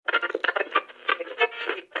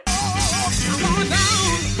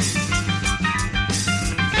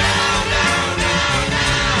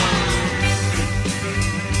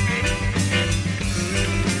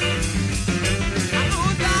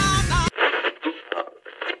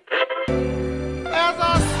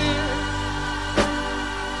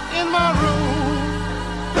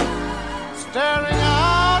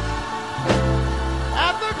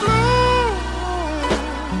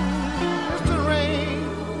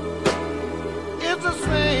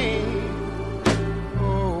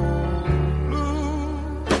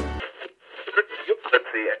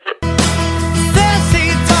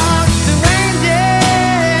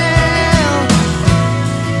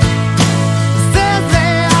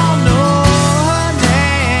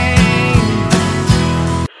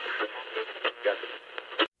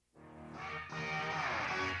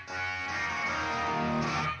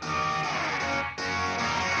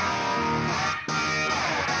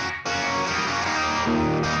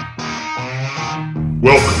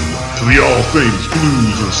Welcome to the All Things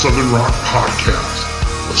Blues and Southern Rock podcast,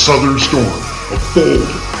 a southern storm of bold,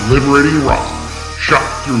 liberating rock, shot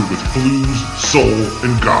through with blues, soul,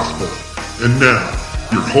 and gospel. And now,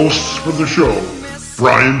 your hosts for the show,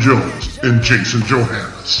 Brian Jones and Jason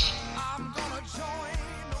Johannes.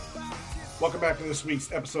 Welcome back to this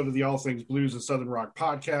week's episode of the All Things Blues and Southern Rock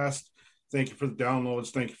podcast. Thank you for the downloads.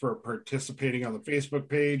 Thank you for participating on the Facebook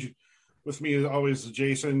page. With me, as always,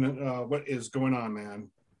 Jason. What is going on,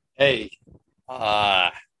 man? Hey,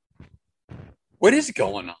 what is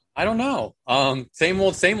going on? I don't know. Same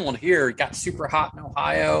old here. It got super hot in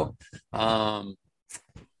Ohio. Into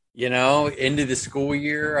the school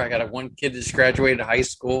year. I got one kid that just graduated high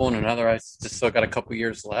school and another I just still got a couple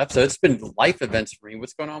years left. So it's been life events for me.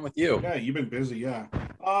 What's going on with you? Yeah, you've been busy, yeah.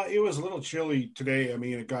 It was a little chilly today. I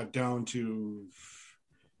mean, it got down to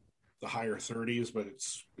the higher 30s, but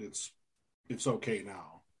it's okay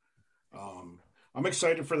now. I'm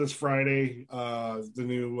excited for this Friday. The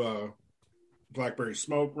new Blackberry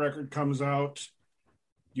Smoke record comes out.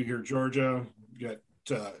 You hear Georgia. You got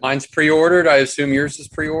mine's pre-ordered. I assume yours is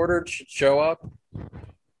pre-ordered. Should show up.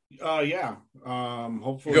 Yeah.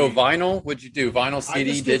 Hopefully. You go vinyl? What'd you do? Vinyl,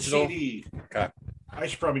 CD, digital? CD. Okay. I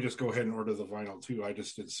should probably just go ahead and order the vinyl too. I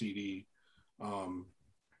just did CD.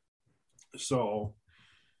 So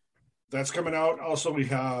that's coming out. Also, we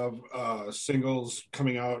have singles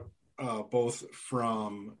coming out, both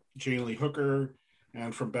from Jane Lee Hooker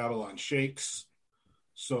and from Babylon Shakes.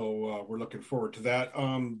 So we're looking forward to that.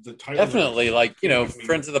 The title definitely,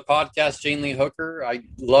 friends of the podcast, Jane Lee Hooker. I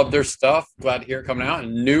love their stuff. Glad to hear it coming out.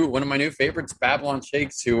 And one of my new favorites, Babylon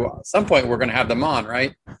Shakes, who at some point we're going to have them on,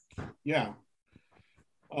 right? Yeah.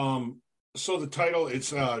 So the title,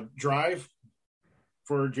 it's Drive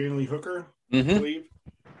for Jane Lee Hooker, I believe.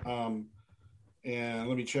 And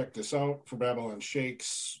let me check this out for Babylon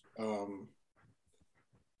Shakes. I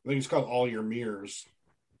think it's called All Your Mirrors.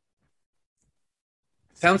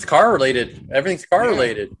 Sounds car related. Everything's car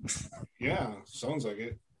related. Yeah, sounds like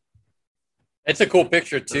it. It's a cool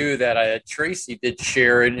picture too that Tracy did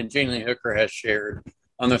share and Jane Lee Hooker has shared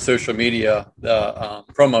on their social media. The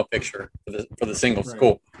promo picture for the single. It's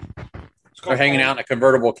cool. They're hanging out in a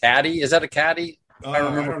convertible caddy. Is that a caddy? If I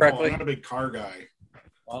remember correctly. I'm not a big car guy.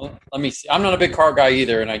 Well, let me see. I'm not a big car guy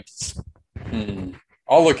either, and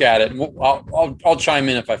I'll look at it. I'll chime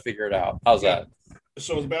in if I figure it out. How's that?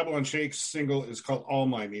 So the Babylon Shakes single is called All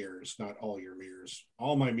My Mirrors, not All Your Mirrors.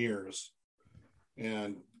 All My Mirrors.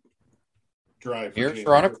 And Drive. Mirrors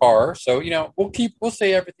are on a car, so we'll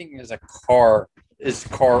say everything is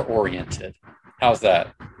car oriented. How's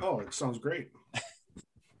that? Oh, it sounds great.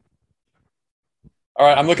 All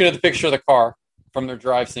right, I'm looking at the picture of the car from their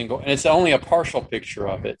Drive single, and it's only a partial picture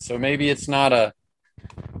of it, so maybe it's not a...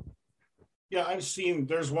 Yeah, I've seen,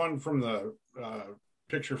 there's one from the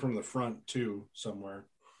picture from the front, too, somewhere.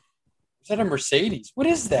 Is that a Mercedes? What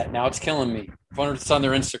is that now? It's killing me. I wonder if it's on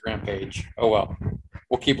their Instagram page. Oh, well.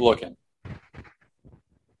 We'll keep looking.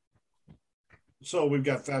 So we've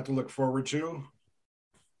got that to look forward to.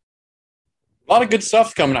 A lot of good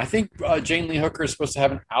stuff coming. I think Jane Lee Hooker is supposed to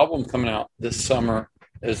have an album coming out this summer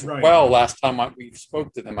as well. Last time we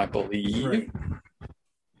spoke to them, I believe. Right.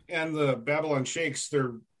 And the Babylon Shakes,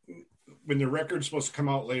 when the record's supposed to come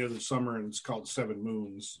out later this summer, and it's called Seven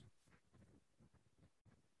Moons.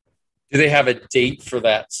 Do they have a date for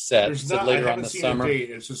that set? There's not, later on the summer? A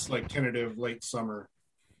date. It's just like tentative late summer.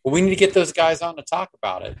 Well, we need to get those guys on to talk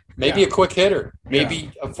about it. Maybe a quick hitter.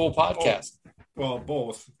 Maybe a full podcast. Well,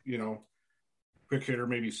 both. Quick hitter,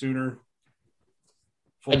 maybe sooner.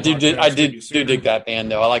 I do dig that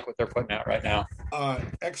band though. I like what they're putting out right now.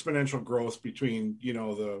 Exponential growth between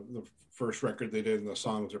the first record they did and the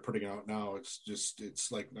songs they're putting out now.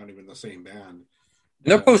 It's like not even the same band. And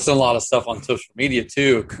they're posting a lot of stuff on social media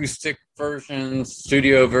too, acoustic versions,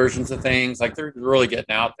 studio versions of things. Like they're really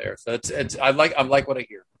getting out there. So I like what I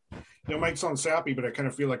hear. It might sound sappy, but I kind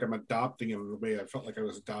of feel like I'm adopting him the way I felt like I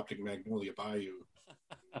was adopting Magnolia Bayou.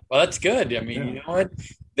 Well, that's good. I mean, You know what?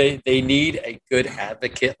 They need a good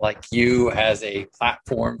advocate like you as a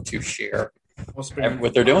platform to share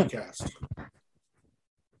what they're doing.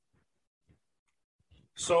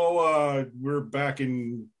 So we're back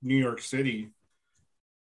in New York City.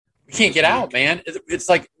 We can't get out, man. It's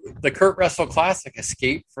like the Kurt Russell classic,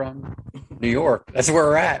 Escape from New York. That's where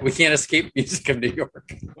we're at. We can't escape music of New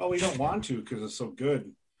York. Well, we don't want to because it's so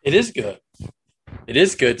good. It is good. It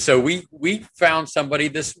is good. So we found somebody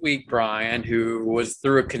this week, Brian, who was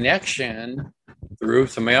through a connection through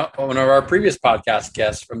one of our previous podcast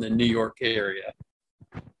guests from the New York area.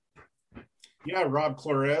 Yeah, Rob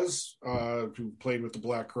Flores, who played with the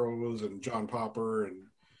Black Crowes and John Popper and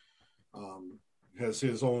has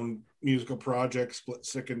his own musical project, Split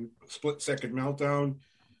Second Meltdown.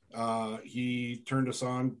 He turned us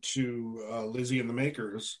on to Lizzie and the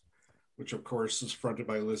Makers, which of course is fronted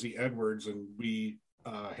by Lizzie Edwards, and we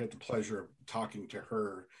had the pleasure of talking to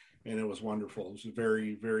her, and it was wonderful. It was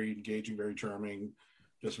very, very engaging, very charming,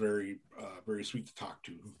 just very, very sweet to talk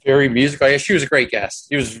to. Very musical. Yeah, she was a great guest.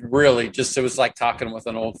 She was really just, it was like talking with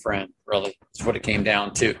an old friend, really. That's what it came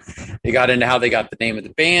down to. They got into how they got the name of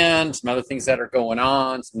the band, some other things that are going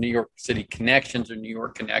on, some New York City connections or New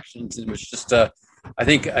York connections. It was just, I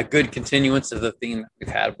think, a good continuance of the theme that we've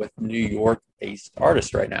had with New York-based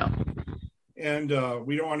artists right now. And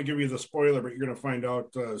we don't want to give you the spoiler, but you're going to find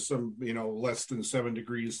out some, less than 7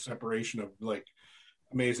 degrees separation of like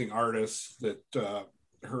amazing artists that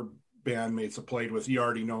her bandmates have played with. You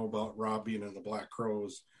already know about Rob being in the Black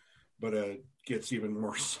Crowes, but it gets even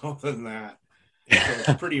more so than that. So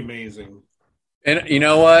it's pretty amazing. And you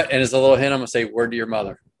know what? And as a little hint, I'm going to say, word to your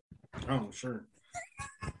mother. Oh, sure.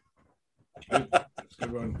 Good. That's a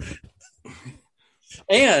good one.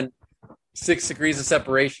 And 6 degrees of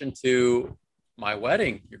separation to my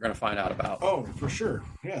wedding, you're going to find out about. Oh, for sure.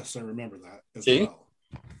 Yes, I remember that as See? well.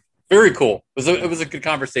 Very cool. It was a good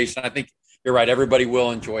conversation. I think you're right. Everybody will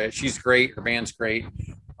enjoy it. She's great. Her band's great.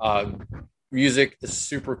 Music is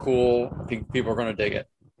super cool. I think people are going to dig it.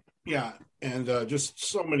 Yeah, and just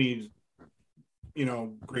so many,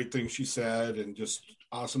 great things she said, and just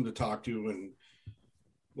awesome to talk to, and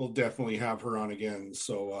we'll definitely have her on again.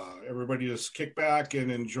 So everybody just kick back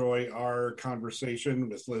and enjoy our conversation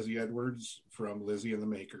with Lizzie Edwards from Lizzie and the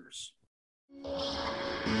Makers.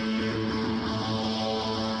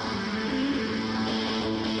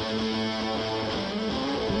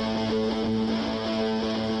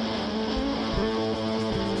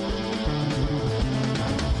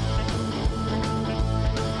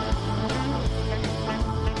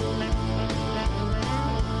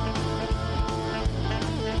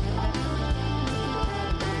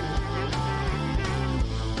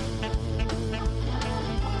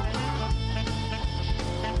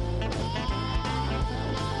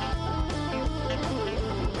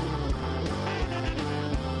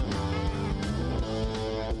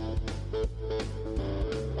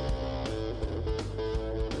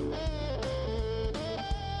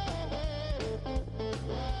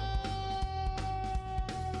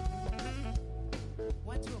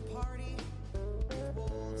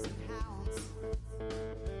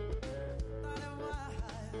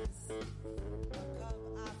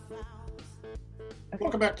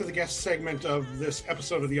 Welcome back to the guest segment of this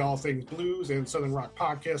episode of the All Things Blues and Southern Rock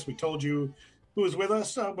podcast. We told you who is with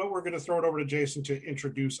us, but we're going to throw it over to Jason to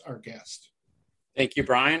introduce our guest. Thank you,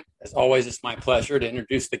 Brian. As always, it's my pleasure to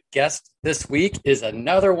introduce the guest this week is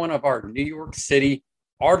another one of our New York City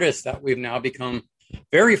artists that we've now become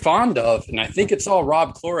very fond of. And I think it's all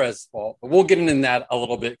Rob Flores' fault, but we'll get into that a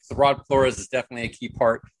little bit because Rob Flores is definitely a key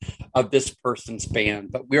part of this person's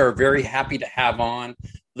band. But we are very happy to have on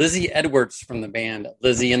Lizzie Edwards from the band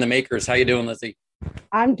Lizzie and the Makers. How you doing, Lizzie?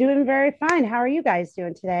 I'm doing very fine. How are you guys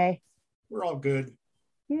doing today? We're all good.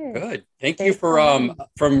 Good. Thank you for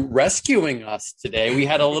from rescuing us today. We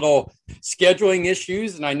had a little scheduling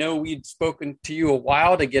issues, and I know we'd spoken to you a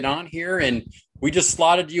while to get on here, and we just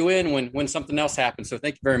slotted you in when something else happened. So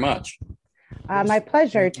thank you very much. My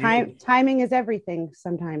pleasure. Timing is everything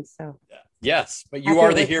sometimes. So yes, but you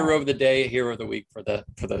are the hero of the day, hero of the week for the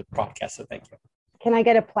podcast. So thank you. Can I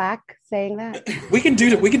get a plaque saying that? We can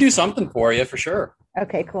do something for you for sure.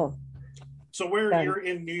 Okay, cool. So you're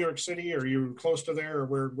in New York City? Are you close to there,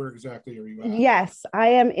 or where exactly are you at? Yes, I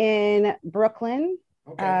am in Brooklyn,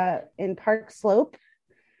 in Park Slope.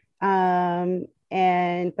 But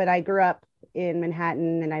I grew up in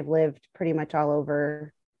Manhattan, and I've lived pretty much all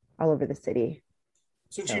over the city.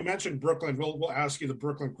 Since you mentioned Brooklyn, we'll ask you the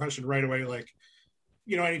Brooklyn question right away. Like,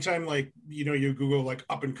 anytime you Google like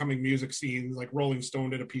up and coming music scene, like Rolling Stone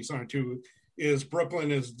did a piece on it too. Is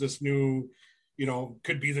Brooklyn is this new,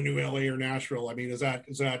 could be the new LA or Nashville? I mean, is that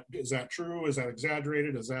true? Is that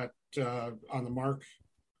exaggerated? Is that on the mark?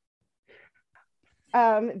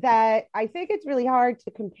 That I think it's really hard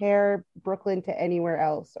to compare Brooklyn to anywhere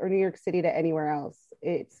else or New York City to anywhere else.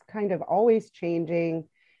 It's kind of always changing.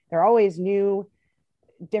 There are always new,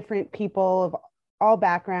 different people of all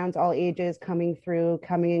backgrounds, all ages coming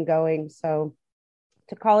and going. So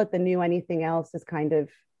to call it the new anything else is kind of,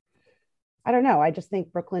 I don't know. I just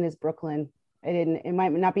think Brooklyn is Brooklyn. It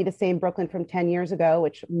might not be the same Brooklyn from 10 years ago,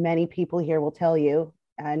 which many people here will tell you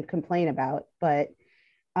and complain about. But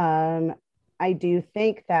I do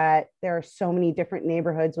think that there are so many different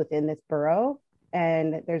neighborhoods within this borough,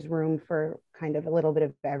 and there's room for kind of a little bit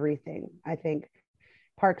of everything. I think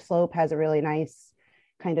Park Slope has a really nice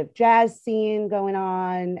kind of jazz scene going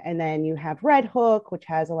on. And then you have Red Hook, which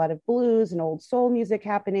has a lot of blues and old soul music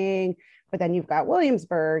happening. But then you've got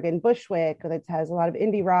Williamsburg and Bushwick that has a lot of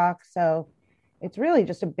indie rock. So it's really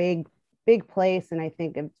just a big place. And I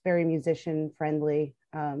think it's very musician friendly.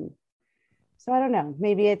 So I don't know,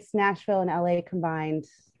 maybe it's Nashville and LA combined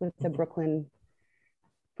with the Brooklyn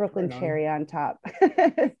cherry on top.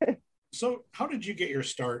 So how did you get your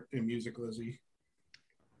start in music, Lizzie?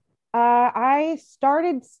 I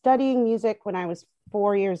started studying music when I was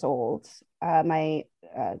 4 years old. My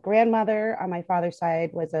grandmother on my father's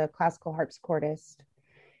side was a classical harpsichordist,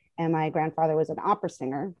 and my grandfather was an opera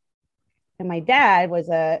singer. And my dad was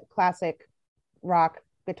a classic rock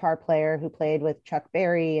guitar player who played with Chuck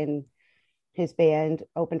Berry, and his band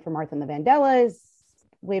opened for Martha and the Vandellas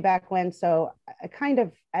way back when. So I kind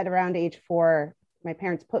of at around age 4, my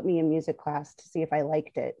parents put me in music class to see if I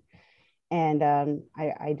liked it. And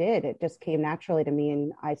I did. It just came naturally to me.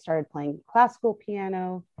 And I started playing classical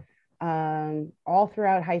piano all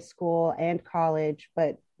throughout high school and college.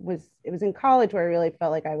 But it was in college where I really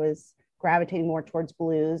felt like I was gravitating more towards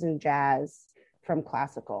blues and jazz from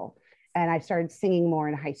classical. And I started singing more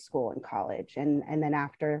in high school and college. And then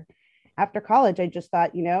after college, I just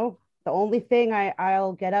thought, the only thing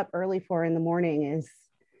I'll get up early for in the morning is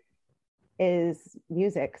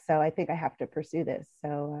music. So I think I have to pursue this.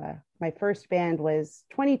 So my first band was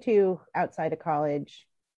 22 outside of college,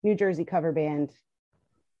 New Jersey cover band.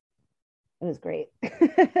 It was great.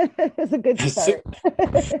 It was a good start.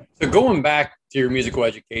 So going back to your musical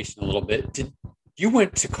education a little bit, you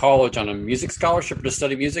went to college on a music scholarship to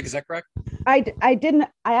study music? Is that correct? I didn't.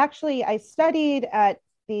 I studied at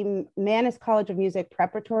the Mannes College of Music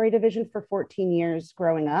Preparatory Division for 14 years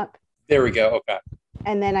growing up. There we go. Okay.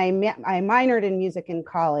 And then I minored in music in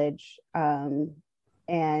college, and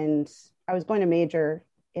I was going to major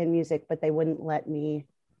in music, but they wouldn't let me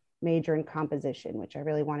major in composition, which I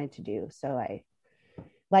really wanted to do. So I,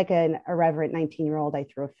 like an irreverent 19-year-old, I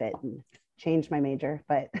threw a fit and changed my major,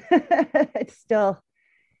 but it still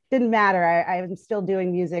didn't matter. I'm still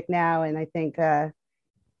doing music now, and I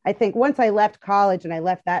think once I left college and I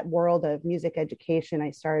left that world of music education, I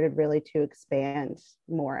started really to expand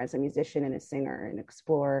more as a musician and a singer and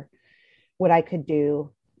explore what I could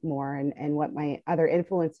do more and what my other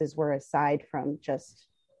influences were aside from just,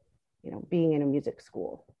 being in a music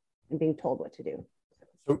school and being told what to do.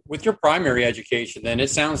 So with your primary education, then it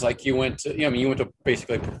sounds like you went to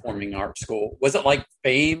basically performing arts school. Was it like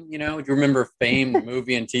Fame? Do you remember Fame, the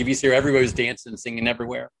movie and TV series? Everybody was dancing and singing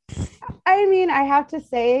everywhere. I mean, I have to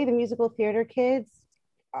say the musical theater kids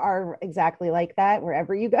are exactly like that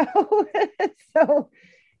wherever you go. So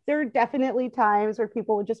there are definitely times where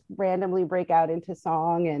people would just randomly break out into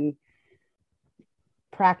song and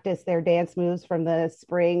practice their dance moves from the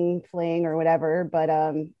spring fling or whatever. But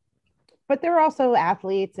there were also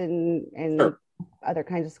athletes and Sure. other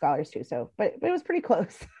kinds of scholars too. So, but it was pretty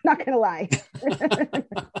close. Not gonna lie.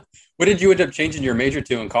 What did you end up changing your major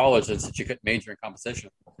to in college since you couldn't major in composition?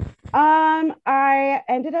 I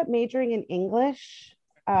ended up majoring in English.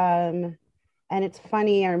 And it's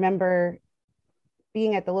funny, I remember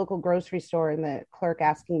being at the local grocery store and the clerk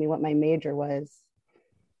asking me what my major was.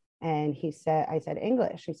 And I said,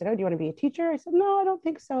 English. He said, oh, do you want to be a teacher? I said, no, I don't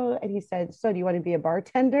think so. And he said, so do you want to be a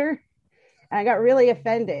bartender? And I got really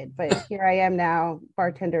offended, but here I am now,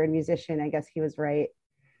 bartender and musician. I guess he was right.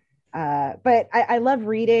 But I love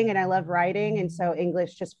reading and I love writing. And so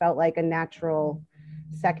English just felt like a natural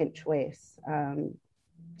second choice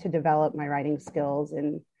to develop my writing skills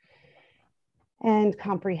and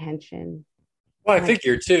comprehension. Well, I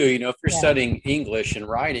figure too, if you're studying English and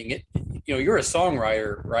writing, you're a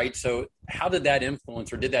songwriter, right? So how did that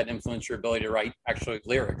influence, or did that influence your ability to write actually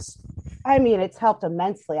lyrics? I mean, it's helped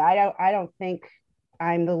immensely. I don't think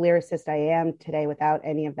I'm the lyricist I am today without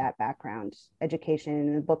any of that background education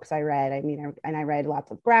and the books I read. I mean, I read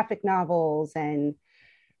lots of graphic novels and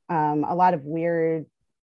a lot of weird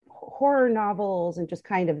horror novels and just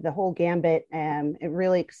kind of the whole gambit. And it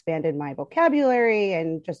really expanded my vocabulary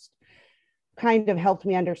and just kind of helped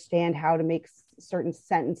me understand how to make certain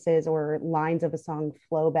sentences or lines of a song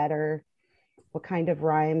flow better, what kind of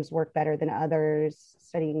rhymes work better than others,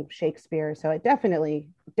 studying Shakespeare. So it definitely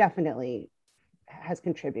has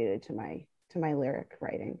contributed to my lyric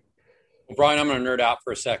writing. Well, Brian, I'm going to nerd out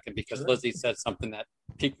for a second because Lizzie said something that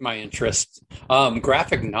piqued my interest.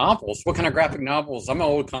 Graphic novels. What kind of graphic novels? I'm an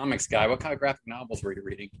old comics guy. What kind of graphic novels were you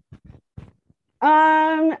reading?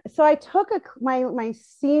 So I took my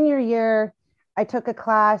senior year, I took a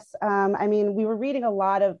class. We were reading a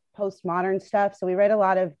lot of postmodern stuff. So we read a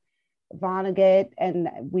lot of Vonnegut, and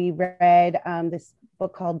we read this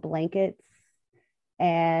book called Blankets.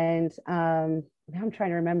 And now I'm trying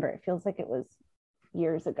to remember. It feels like it was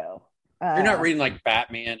years ago. You're not reading like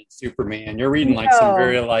Batman and Superman. You're reading like some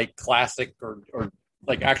very like classic or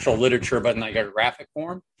like actual literature, but in like a graphic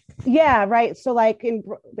form. Yeah, right. So like in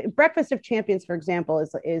Breakfast of Champions, for example,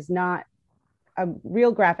 is not a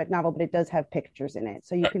real graphic novel, but it does have pictures in it.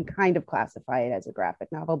 So you can kind of classify it as a graphic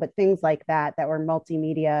novel, but things like that were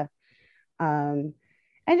multimedia, and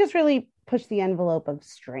just really push the envelope of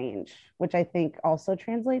strange, which I think also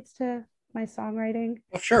translates to my songwriting.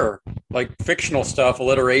 Well, sure. Like fictional stuff,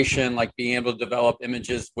 alliteration, like being able to develop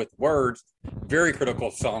images with words, very critical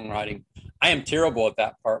of songwriting. I am terrible at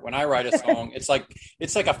that part. When I write a song, it's like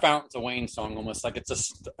a Fountains of Wayne song, almost like it's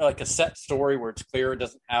a set story where it's clear. It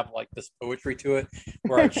doesn't have like this poetry to it.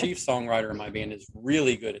 Where our chief songwriter in my band is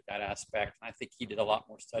really good at that aspect. And I think he did a lot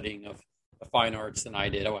more studying of the fine arts than I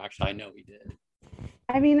did. Oh, actually, I know he did.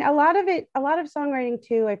 I mean, a lot of songwriting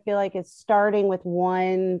too, I feel like is starting with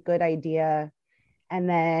one good idea and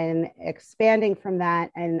then expanding from that.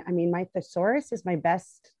 And I mean, my thesaurus is my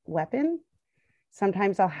best weapon.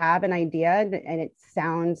 Sometimes I'll have an idea and it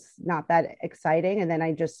sounds not that exciting. And then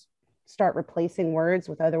I just start replacing words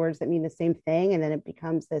with other words that mean the same thing. And then it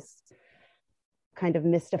becomes this kind of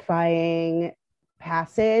mystifying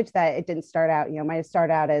passage that it didn't start out, might have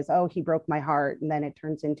started out as, oh, he broke my heart. And then it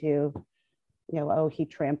turns into, oh, he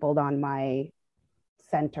trampled on my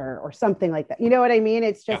center or something like that. You know what I mean?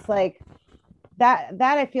 It's just like that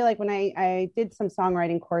I feel like when I did some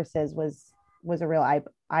songwriting courses was a real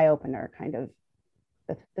eye opener, kind of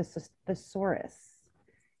the thesaurus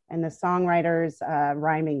and the songwriter's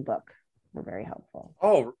rhyming book were very helpful.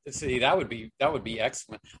 Oh, see, that would be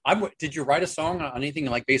excellent. Did you write a song on anything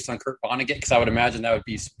like based on Kurt Vonnegut? Because I would imagine that would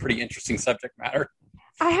be pretty interesting subject matter.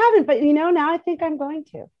 I haven't, but now I think I'm going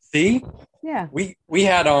to. See? Yeah. We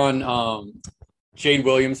had on Jade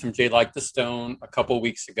Williams from Jade Like the Stone a couple of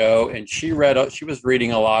weeks ago, and she was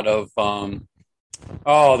reading a lot of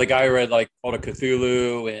the guy who read like Call of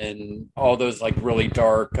Cthulhu and all those like really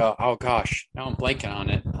dark oh gosh, now I'm blanking on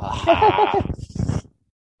it.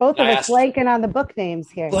 Both of us blanking on the book names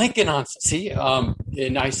here. Blanking on, see,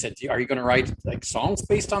 and I said, are you going to write like songs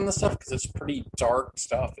based on this stuff? Because it's pretty dark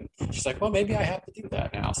stuff. And she's like, well, maybe I have to do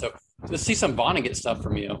that now. So let's see some Vonnegut stuff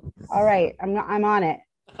from you. All right, I'm on it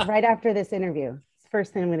right after this interview. It's the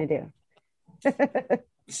first thing I'm going to do.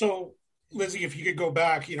 So, Lizzie, if you could go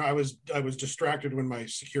back, I was distracted when my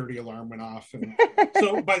security alarm went off, and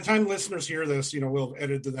so by the time listeners hear this, we'll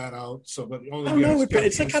edit that out. So, but only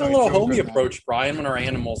it's a kind of little homey approach, Brian, when our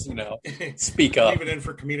animals, speak up. Leave it in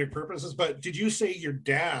for comedic purposes. But did you say your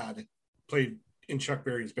dad played in Chuck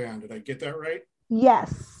Berry's band? Did I get that right?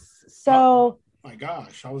 Yes. So, my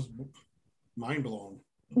gosh, I was mind blown.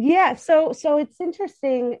 Yeah. So it's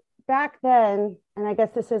interesting back then, and I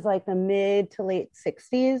guess this is like the mid to late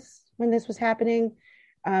 60s. When this was happening,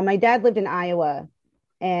 my dad lived in Iowa,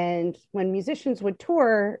 and when musicians would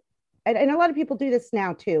tour, and a lot of people do this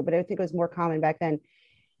now too, but I think it was more common back then,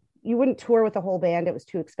 you wouldn't tour with the whole band. It was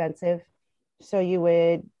too expensive. So you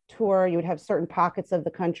would have certain pockets of the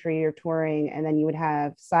country you're touring, and then you would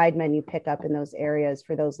have sidemen you pick up in those areas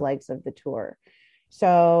for those legs of the tour.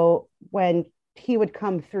 So when he would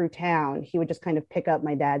come through town, he would just kind of pick up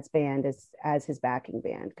my dad's band as his backing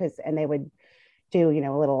band, and they would do,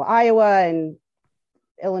 a little Iowa and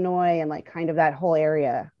Illinois and like kind of that whole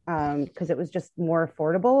area, because it was just more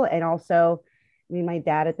affordable. And also, I mean, my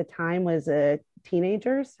dad at the time was a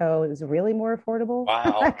teenager, so it was really more affordable.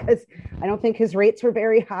 Wow. Because I don't think his rates were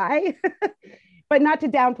very high, but not to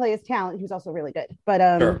downplay his talent. He was also really good.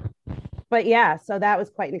 But sure. But yeah, so that was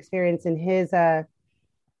quite an experience. And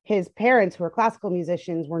his parents, who were classical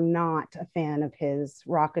musicians, were not a fan of his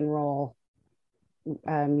rock and roll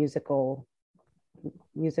musical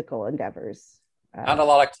endeavors. Not a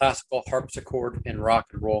lot of classical harpsichord and rock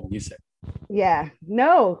and roll music. Yeah,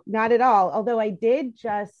 no, not at all. Although I did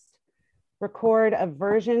just record a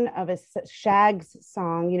version of a Shags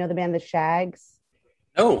song. You know the band The Shags?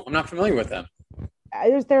 No, I'm not familiar with them.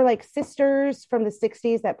 They're like sisters from the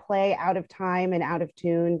 60s that play out of time and out of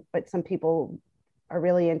tune, but some people are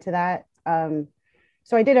really into that.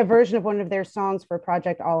 So I did a version of one of their songs for a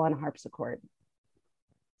project all on harpsichord.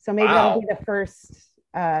 So maybe that'll be the first,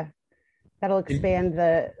 that'll expand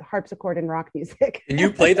the harpsichord in rock music. And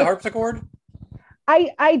you played the harpsichord?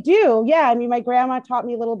 I do. Yeah. I mean, my grandma taught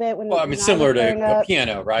me a little bit when similar to a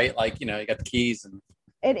piano, right? Like, you got the keys. And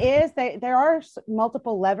it is. There are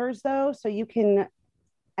multiple levers though. So you can,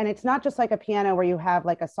 and it's not just like a piano where you have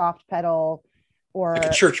like a soft pedal or like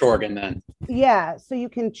a church organ then. Yeah. So you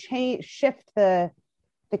can shift the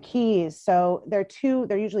the keys. So they're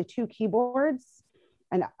usually two keyboards,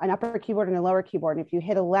 an upper keyboard and a lower keyboard. And if you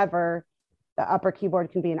hit a lever, the upper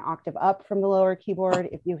keyboard can be an octave up from the lower keyboard.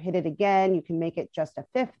 If you hit it again, you can make it just a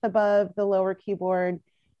fifth above the lower keyboard.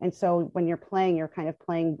 And so when you're playing, you're kind of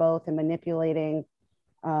playing both and manipulating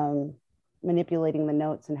the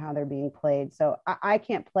notes and how they're being played. So I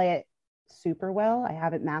can't play it super well. I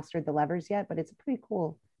haven't mastered the levers yet, but it's a pretty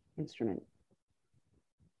cool instrument.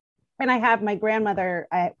 And I have my grandmother,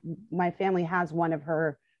 my family has one of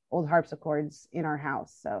her old harpsichords in our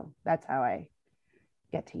house. So that's how I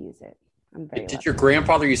get to use it. I'm very Did lucky. your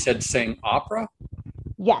grandfather, you said, sing opera?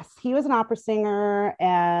 Yes, he was an opera singer,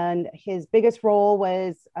 and his biggest role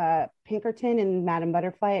was Pinkerton in Madame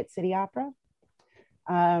Butterfly at City Opera.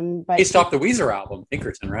 But Based off the Weezer album,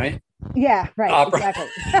 Pinkerton, right? Yeah, right. Opera.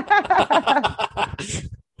 Exactly.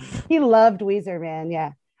 He loved Weezer, man.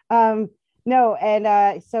 Yeah. No,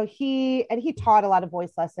 and so he taught a lot of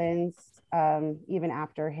voice lessons even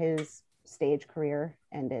after his stage career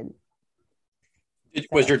ended.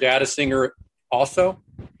 Was your dad a singer also?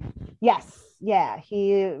 Yes. Yeah.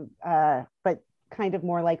 He but kind of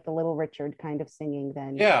more like the Little Richard kind of singing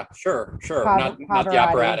than. Yeah, sure. Not the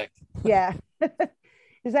operatic. Yeah.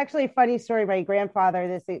 There's actually a funny story. My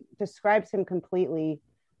grandfather, it describes him completely.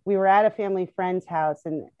 We were at a family friend's house,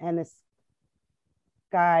 and this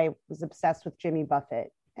guy was obsessed with Jimmy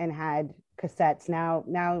Buffett and had cassettes.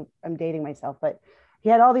 Now I'm dating myself, but he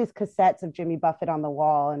had all these cassettes of Jimmy Buffett on the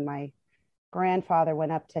wall. And my grandfather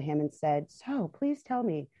went up to him and said, "So please tell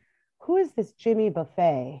me, who is this Jimmy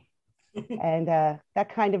Buffett?" And that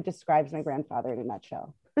kind of describes my grandfather in a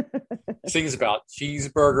nutshell. Sings about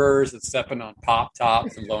cheeseburgers and stepping on pop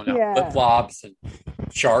tops and blowing out flip flops and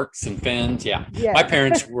sharks and fins. Yeah. My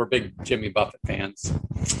parents were big Jimmy Buffett fans.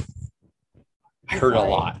 I heard a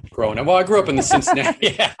lot growing up. Well, I grew up in the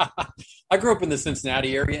Cincinnati. Yeah. I grew up in the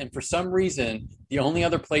Cincinnati area, and for some reason, the only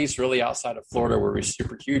other place really outside of Florida where it was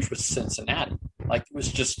super huge was Cincinnati. Like, it was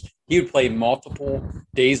just, he would play multiple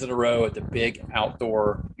days in a row at the big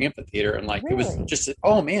outdoor amphitheater, and like, It was just,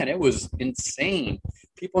 oh man, it was insane.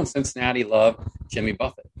 People in Cincinnati love Jimmy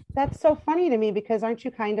Buffett. That's so funny to me, because aren't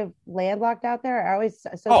you kind of landlocked out there? I always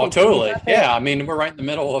associate. Oh, totally. Yeah. I mean, we're right in the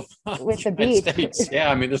middle of with the United beach. States.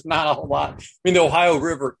 Yeah. I mean, there's not a whole lot. I mean, the Ohio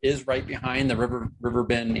River is right behind the River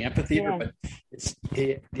Bend Amphitheater, but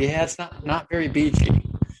it's not very beachy.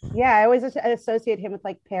 Yeah. I always associate him with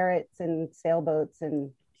like parrots and sailboats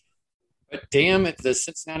and. But damn it, the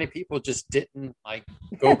Cincinnati people just didn't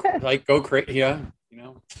go crazy. Yeah. You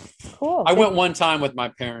know, cool. I went one time with my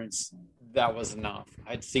parents. That was enough.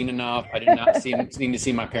 I'd seen enough. I did not need to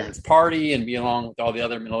see my parents party and be along with all the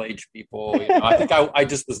other middle-aged people. You know, I think I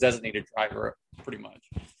just was designated driver pretty much.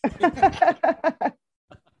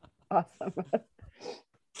 Awesome.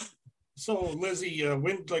 So, Lizzie,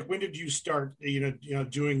 when did you start?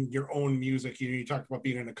 Doing your own music. You talked about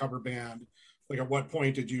being in a cover band. Like, at what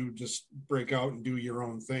point did you just break out and do your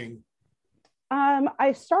own thing?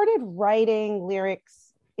 I started writing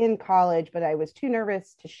lyrics in college, but I was too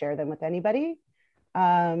nervous to share them with anybody.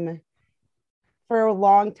 For a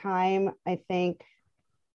long time, I think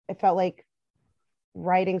I felt like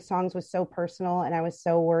writing songs was so personal, and I was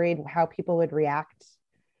so worried how people would react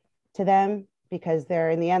to them, because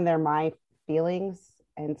in the end, they're my feelings.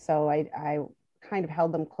 And so I kind of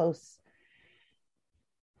held them close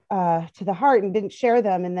to the heart and didn't share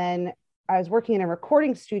them. And then I was working in a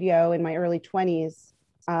recording studio in my early 20s.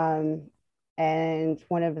 And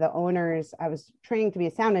one of the owners, I was training to be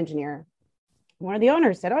a sound engineer. One of the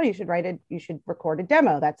owners said, "Oh, you should record a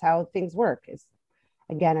demo. That's how things work."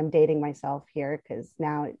 Again, I'm dating myself here, because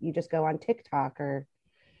now you just go on TikTok or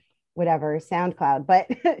whatever, SoundCloud. But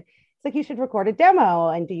it's like, you should record a demo.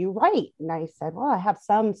 And do you write? And I said, "Well, I have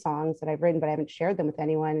some songs that I've written, but I haven't shared them with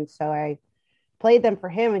anyone." And so I played them for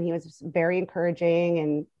him, and he was very encouraging.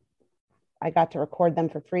 And I got to record them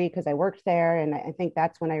for free because I worked there. And I think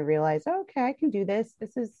that's when I realized, okay, I can do this.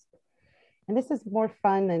 This is more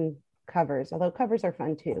fun than covers, although covers are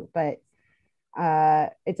fun too. But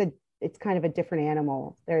it's kind of a different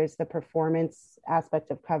animal. There's the performance aspect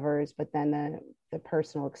of covers, but then the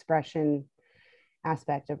personal expression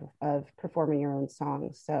aspect of performing your own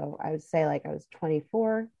songs. So I would say, like, I was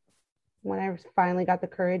 24 when I finally got the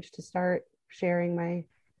courage to start sharing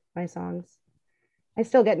my songs. I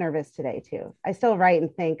still get nervous today too. I still write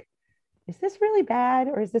and think, is this really bad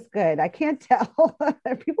or is this good? I can't tell.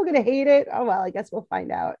 Are people going to hate it? Oh, well, I guess we'll find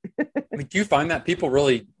out. Do you find that people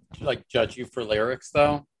really judge you for lyrics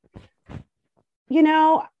though?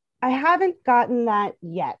 I haven't gotten that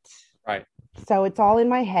yet. Right. So it's all in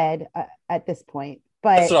my head at this point.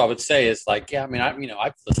 But that's what I would say is, like, yeah, I mean,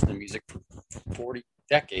 I've listened to music for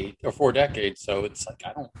decade or 4 decades. So it's like,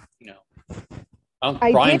 I don't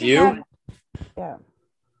I Brian, did do you? have, yeah.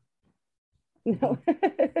 No.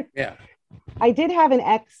 Yeah. I did have an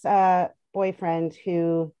ex boyfriend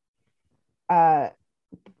who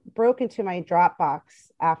broke into my Dropbox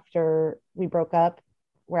after we broke up,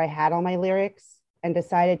 where I had all my lyrics, and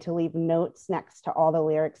decided to leave notes next to all the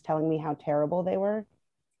lyrics telling me how terrible they were.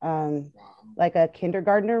 Like a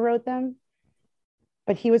kindergartner wrote them.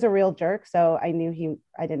 But he was a real jerk, so I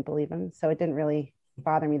didn't believe him. So it didn't really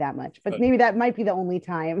bother me that much. But maybe that might be the only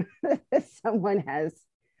time someone has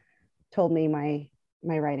told me my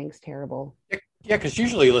writing's terrible. Yeah, because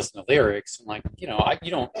usually you listen to lyrics and like, I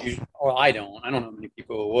don't know many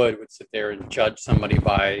people who would sit there and judge somebody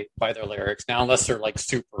by their lyrics now, unless they're like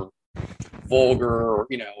super vulgar or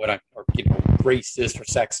racist or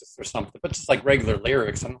sexist or something. But just like regular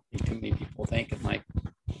lyrics, I don't think too many people think and like,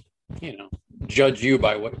 judge you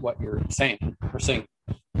by what you're saying or singing.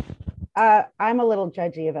 I'm a little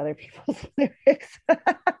judgy of other people's lyrics.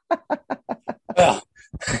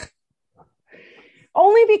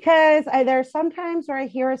 Only because there are sometimes where I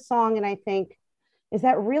hear a song and I think, is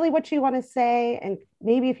that really what you want to say? And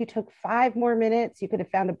maybe if you took 5 more minutes, you could have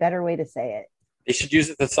found a better way to say it. They should use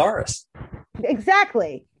a thesaurus.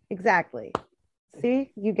 Exactly.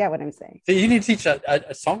 See, you get what I'm saying. So you need to teach a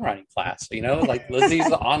songwriting class, like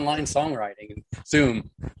Lizzie's online songwriting, Zoom.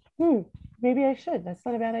 Maybe I should. That's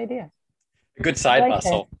not a bad idea. A good side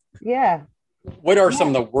hustle. Yeah. What are some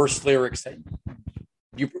of the worst lyrics that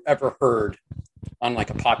you've ever heard on like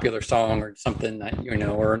a popular song or something that,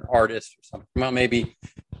 or an artist or something? Well, maybe.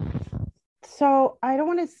 So I'm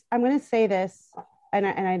going to say this, and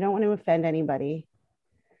I don't want to offend anybody,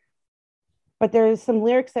 but there's some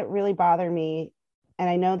lyrics that really bother me. And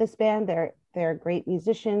I know this band, they're great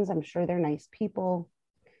musicians. I'm sure they're nice people.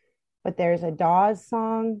 But there's a Dawes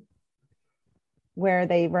song where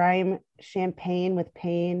they rhyme champagne with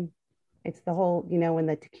pain. It's the whole, when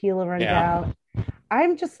the tequila runs out.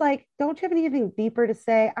 I'm just like, don't you have anything deeper to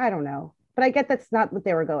say? I don't know. But I get that's not what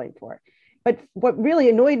they were going for. But what really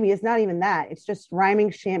annoyed me is not even that. It's just rhyming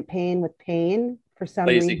champagne with pain for some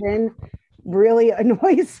reason really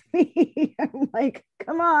annoys me. I'm like,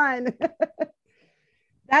 come on.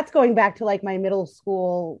 That's going back to like my middle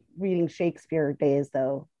school reading Shakespeare days,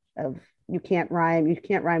 though, of you can't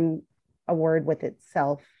rhyme a word with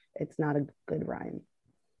itself. It's not a good rhyme.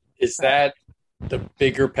 Is that the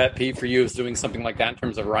bigger pet peeve for you, is doing something like that in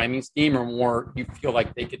terms of rhyming scheme, or more you feel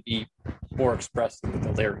like they could be more expressive with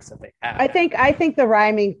the lyrics that they have? I think the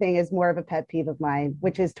rhyming thing is more of a pet peeve of mine,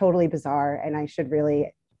 which is totally bizarre, and I should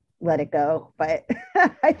really let it go. But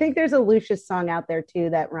I think there's a Lucius song out there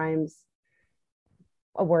too that rhymes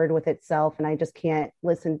a word with itself, and I just can't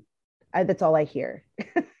listen. That's all I hear.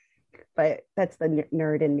 But that's the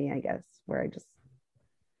nerd in me, I guess, where I just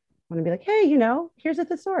want to be like, hey, here's a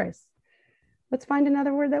thesaurus. Let's find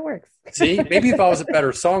another word that works. See, maybe if I was a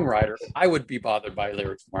better songwriter, I would be bothered by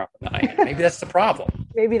lyrics more often than I am. Maybe that's the problem.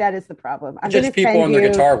 Maybe that is the problem. I'm just people and their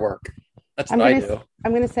guitar work. That's what I do.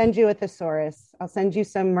 I'm going to send you a thesaurus. I'll send you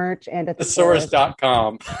some merch and a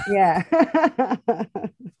thesaurus.com. Yeah.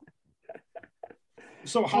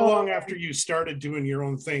 So how long after you started doing your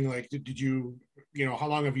own thing, like did you, how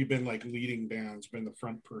long have you been like leading bands, been the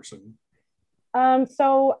front person?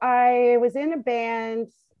 So I was in a band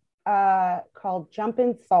called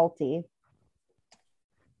Jumpin' Salty.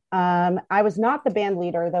 I was not the band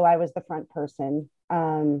leader, though I was the front person,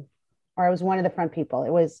 or I was one of the front people.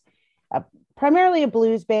 It was primarily a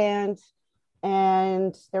blues band,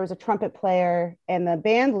 and there was a trumpet player, and the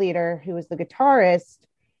band leader, who was the guitarist,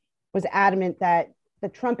 was adamant that the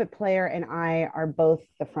trumpet player and I are both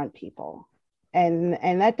the front people.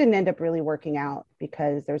 And that didn't end up really working out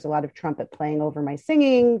because there was a lot of trumpet playing over my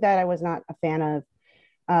singing that I was not a fan of.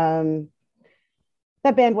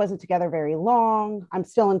 That band wasn't together very long. I'm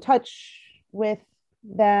still in touch with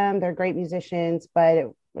them. They're great musicians, but it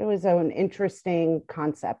was an interesting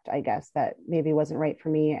concept, I guess, that maybe wasn't right for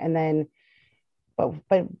me. And then,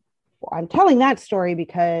 but I'm telling that story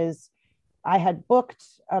because I had booked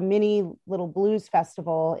a mini little blues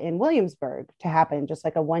festival in Williamsburg to happen, just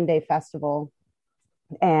like a one-day festival.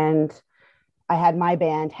 And I had my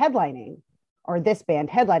band headlining, or this band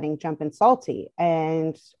headlining Jumpin' Salty.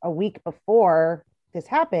 And a week before this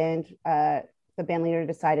happened, the band leader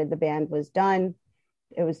decided the band was done.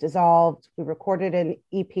 It was dissolved. We recorded an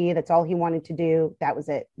EP. That's all he wanted to do. That was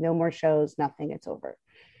it. No more shows, nothing. It's over.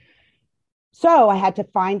 So I had to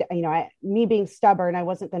find, me being stubborn, I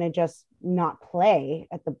wasn't going to just not play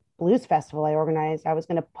at the blues festival I organized. I was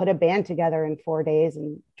going to put a band together in 4 days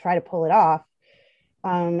and try to pull it off.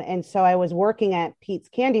 And so I was working at Pete's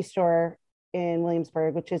Candy Store in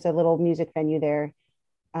Williamsburg, which is a little music venue there,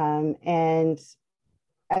 and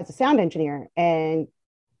as a sound engineer. And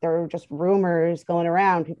there were just rumors going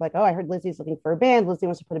around. People like, oh, I heard Lizzie's looking for a band. Lizzie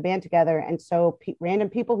wants to put a band together. And so random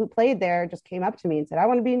people who played there just came up to me and said, I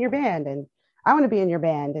want to be in your band. And I want to be in your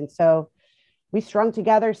band. And so we strung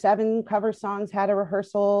together 7 cover songs, had a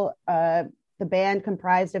rehearsal. The band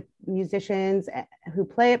comprised of musicians who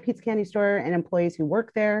play at Pete's Candy Store and employees who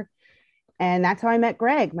work there. And that's how I met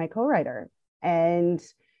Greg, my co-writer. And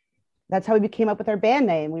that's how we came up with our band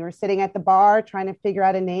name. We were sitting at the bar trying to figure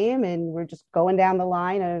out a name, and we're just going down the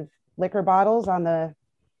line of liquor bottles on the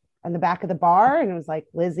back of the bar, and it was like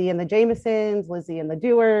Lizzie and the Jamesons, Lizzie and the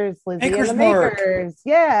Doers, Lizzie Maker's and the Mark. Makers.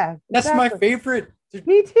 Yeah, That's exactly. my favorite.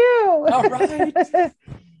 Me too. All right.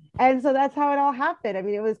 And so that's how it all happened. I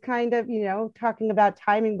mean, it was kind of, talking about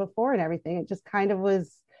timing before and everything. It just kind of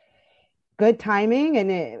was good timing,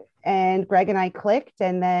 and Greg and I clicked,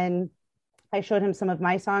 and then I showed him some of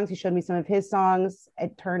my songs. He showed me some of his songs.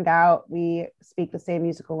 It turned out we speak the same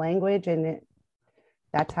musical language, and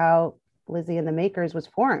that's how Lizzie and the Makers was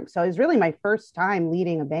formed. So it was really my first time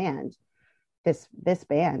leading a band, this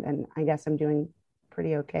band, and I guess I'm doing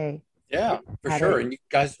pretty okay. Yeah, for sure. And you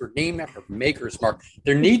guys were named after Maker's Mark.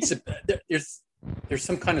 There's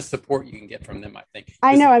some kind of support you can get from them, I think.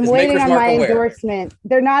 I know. I'm waiting Maker's on Mark my aware? Endorsement.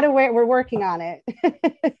 They're not aware. We're working on it. Have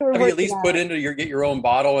you at least put into get your own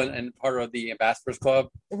bottle and part of the Ambassadors Club?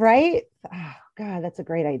 Right? Oh, God, that's a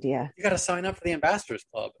great idea. You got to sign up for the Ambassadors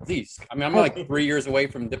Club, at least. I mean, I'm like 3 years away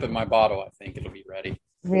from dipping my bottle. I think it'll be ready.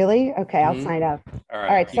 Really? Okay, I'll sign up. All All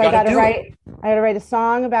right. So I got to write a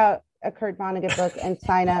song about a Kurt Vonnegut book and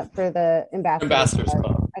sign up for the Ambassadors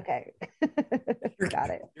Club. Okay. Got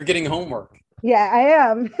it. You're getting homework. Yeah, I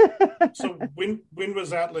am. So when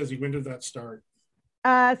was that, Lizzie? When did that start?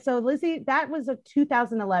 So Lizzie, that was a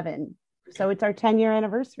 2011. Okay. So it's our 10-year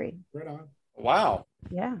anniversary. Right on. Wow.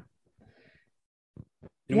 Yeah.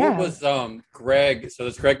 And what was Greg? So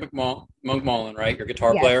it's Greg McMullen, right? Your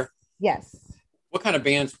guitar player? Yes. What kind of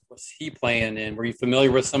bands was he playing in? Were you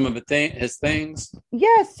familiar with some of his things?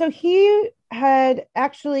 Yes. So he had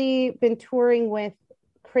actually been touring with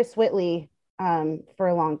Chris Whitley for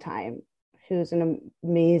a long time, who's an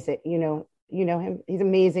amazing, you know him. He's an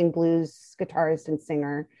amazing blues guitarist and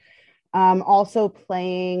singer. Also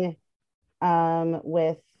playing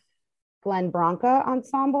with Glenn Branca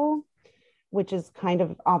Ensemble, which is kind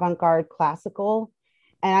of avant-garde classical.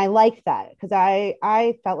 And I liked that because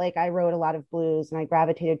I felt like I wrote a lot of blues and I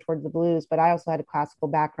gravitated towards the blues, but I also had a classical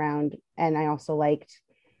background, and I also liked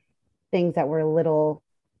things that were a little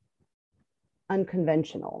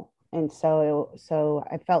unconventional. And so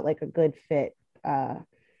I felt like a good fit.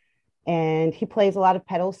 And he plays a lot of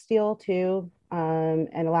pedal steel too,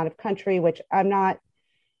 and a lot of country, which I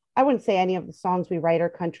wouldn't say any of the songs we write are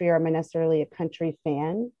country, or I'm necessarily a country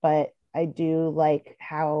fan, but I do like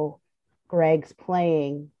how Greg's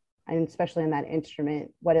playing, and especially on that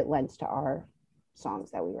instrument, what it lends to our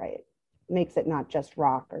songs that we write. It makes it not just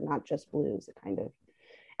rock or not just blues. It kind of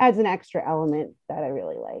adds an extra element that I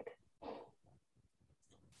really like.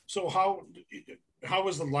 So how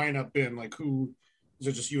has the lineup been? Like, who is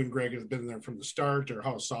it? Just you and Greg have been there from the start, or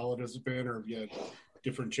how solid has it been, or have you had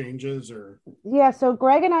different changes? Or So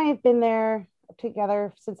Greg and I have been there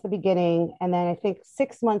together since the beginning, and then I think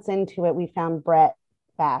 6 months into it, we found Brett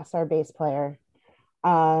Bass, our bass player,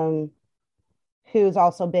 who's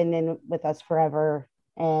also been in with us forever.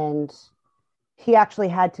 And he actually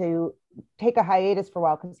had to take a hiatus for a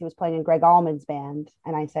while because he was playing in Greg Allman's band.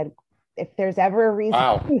 And I said, if there's ever a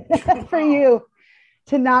reason for you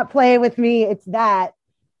to not play with me, it's that.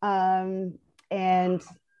 And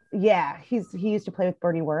yeah, he used to play with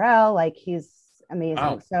Bernie Worrell. Like, he's amazing.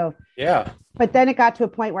 Wow. So yeah. But then it got to a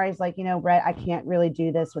point where I was like, Brett, I can't really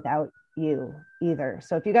do this without you either.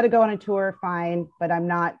 So if you got to go on a tour, fine, but I'm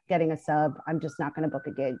not getting a sub. I'm just not going to book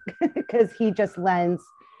a gig because he just lends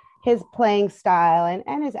his playing style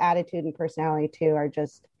and his attitude and personality too are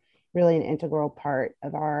just really an integral part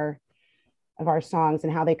of our songs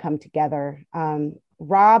and how they come together.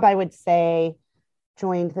 Rob, I would say,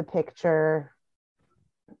 joined the picture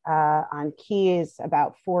on keys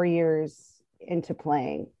about 4 years into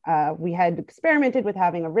playing. We had experimented with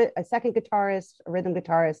having a second guitarist, a rhythm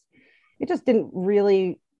guitarist. It just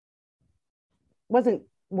wasn't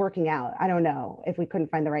working out. I don't know if we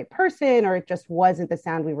couldn't find the right person or it just wasn't the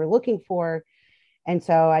sound we were looking for. And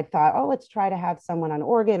so I thought, let's try to have someone on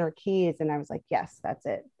organ or keys. And I was like, yes, that's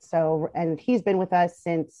it. So, and he's been with us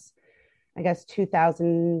since, I guess,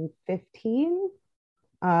 2015.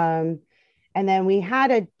 And then we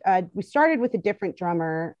had we started with a different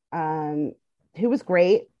drummer who was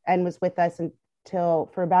great and was with us for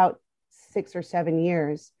about 6 or 7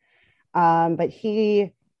 years. But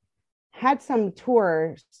he had some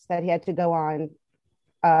tours that he had to go on.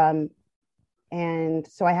 And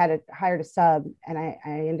so I hired a sub, and I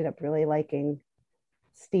ended up really liking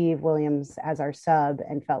Steve Williams as our sub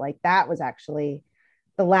and felt like that was actually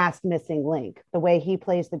the last missing link. The way he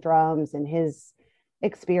plays the drums and his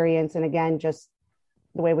experience, and again, just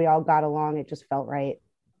the way we all got along, it just felt right.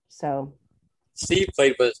 So Steve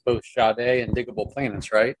played with both Sade and Diggable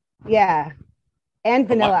Planets, right? Yeah. And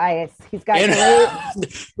Vanilla Ice. He's got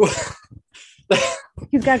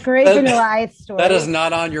great Vanilla Ice stories. That is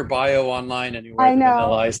not on your bio online anywhere. I know. The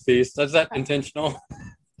Vanilla Ice piece. Is that intentional?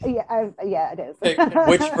 Yeah, it is.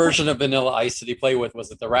 Which version of Vanilla Ice did he play with?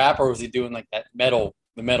 Was it the rap, or was he doing like that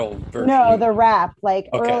the metal version? No, the rap. Like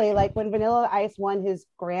early, like when Vanilla Ice won his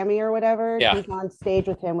Grammy or whatever, he's on stage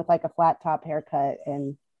with him with like a flat top haircut.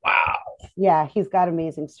 And wow. Yeah, he's got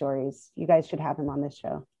amazing stories. You guys should have him on this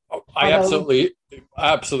show. Oh, I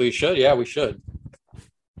absolutely should. Yeah, we should.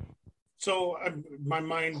 So my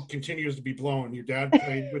mind continues to be blown. Your dad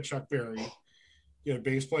played with Chuck Berry. You had a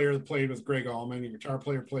bass player that played with Greg Allman. Your guitar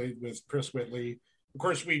player played with Chris Whitley. Of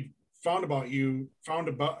course, we found out about you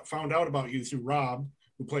through Rob,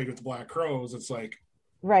 who played with the Black Crowes. It's like,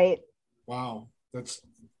 right. Wow, it's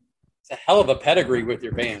a hell of a pedigree with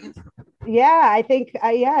your band. Yeah, I think.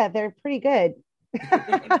 They're pretty good.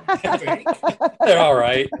 They're all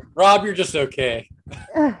right. Rob, you're just okay.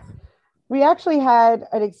 We actually had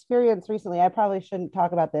an experience recently. I probably shouldn't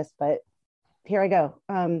talk about this, but here I go.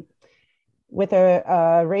 With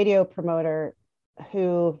a radio promoter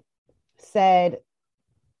who said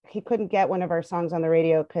he couldn't get one of our songs on the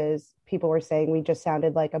radio because people were saying we just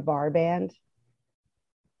sounded like a bar band.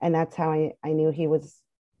 And that's how I knew he was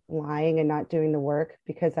lying and not doing the work,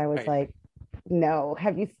 because I was like, no,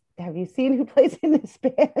 have you seen who plays in this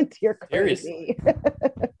band? You're crazy.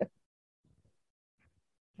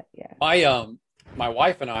 Yeah. My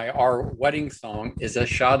wife and I, our wedding song is a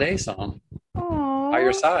Sade song. Aww. By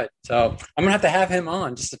your side. So I'm gonna have him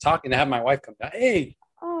on just to talk and to have my wife come down. Hey.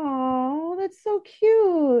 Oh, that's so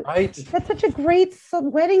cute. Right. That's such a great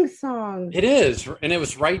wedding song. It is. And it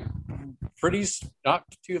was right pretty not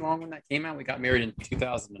too long when that came out. We got married in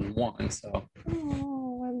 2001. So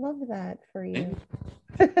oh, I love that for you.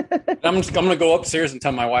 I'm gonna go upstairs and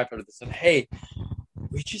tell my wife after this, and hey,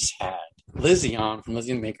 we just had Lizzie on from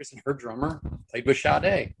Lizzie and the Makers, and her drummer played with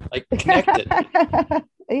Sade. Like, connected.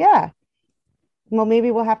 Yeah. Well,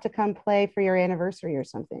 maybe we'll have to come play for your anniversary or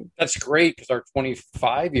something. That's great, because our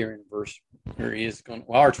 25-year anniversary is going.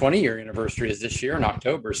 Well, our 20-year anniversary is this year in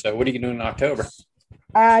October. So, what are you doing in October?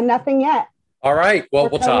 Nothing yet. All right. Well,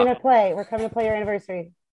 we'll talk. We're coming to play your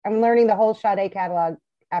anniversary. I'm learning the whole Sade catalog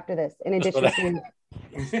after this, in addition to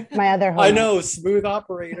my other home. I know, Smooth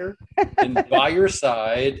Operator and By Your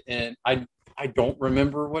Side, and I don't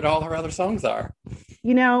remember what all her other songs are.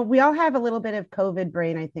 You know, we all have a little bit of COVID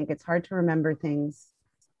brain, I think. It's hard to remember things.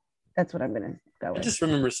 That's what I'm going to go with. I just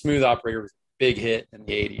remember Smooth Operator was a big hit in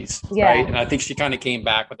the 80s. Yeah. Right? And I think she kind of came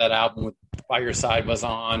back with that album with By Your Side was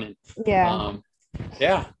on. And, yeah.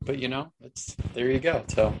 But, there you go.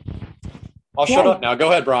 So I'll shut up now. Go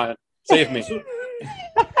ahead, Brian. Save me.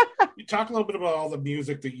 You talk a little bit about all the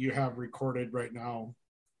music that you have recorded right now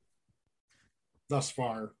thus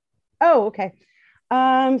far. Oh, okay.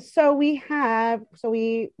 So we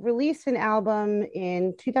released an album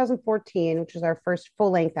in 2014, which was our first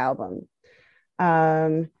full-length album.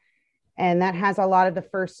 And that has a lot of the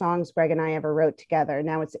first songs Greg and I ever wrote together.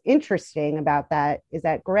 Now, what's interesting about that is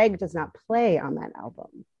that Greg does not play on that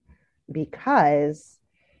album because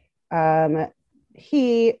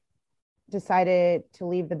he decided to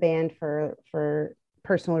leave the band for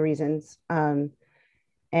personal reasons.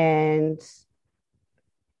 And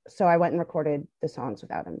so I went and recorded the songs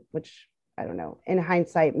without him, which I don't know. In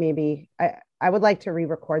hindsight, maybe I would like to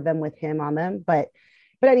re-record them with him on them. But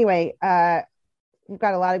anyway, we've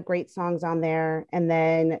got a lot of great songs on there. And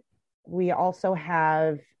then we also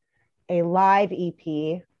have a live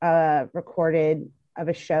EP recorded of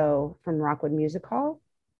a show from Rockwood Music Hall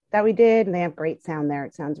that we did. And they have great sound there.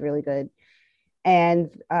 It sounds really good. And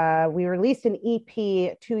we released an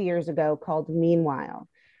EP 2 years ago called Meanwhile.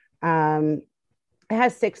 It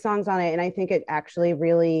has 6 songs on it, and I think it actually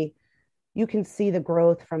really, you can see the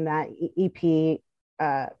growth from that EP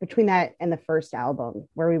between that and the first album,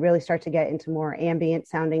 where we really start to get into more ambient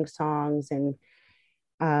sounding songs and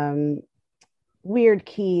weird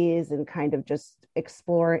keys and kind of just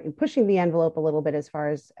exploring and pushing the envelope a little bit as far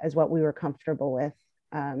as what we were comfortable with.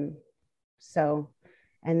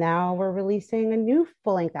 And now we're releasing a new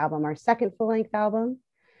full-length album, our second full-length album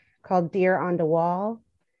called Deer on the Wall.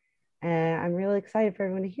 And I'm really excited for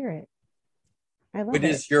everyone to hear it. I love What it.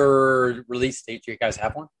 is your release date? Do you guys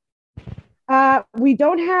have one? We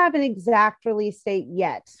don't have an exact release date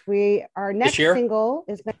yet. Our This next year? single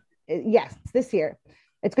is yes, this year.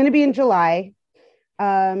 It's going to be in July.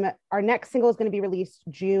 Our next single is going to be released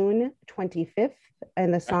June 25th,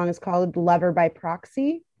 and the song is called "Lover by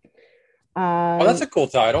Proxy." Oh, that's a cool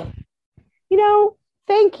title.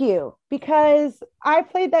 Thank you, because I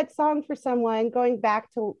played that song for someone going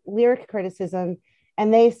back to lyric criticism,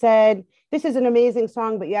 and they said, "This is an amazing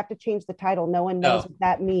song, but you have to change the title. No one knows what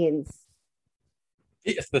that means."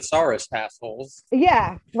 It's thesaurus assholes.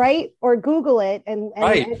 Yeah, right. Or Google it, and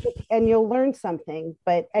Right. and you'll learn something.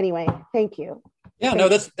 But anyway, thank you. Yeah, no,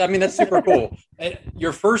 that's super cool.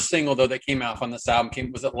 Your first single though that came out on this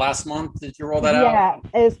album was it last month? Did you roll that out?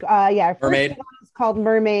 Yeah, our first Mermaid. single is called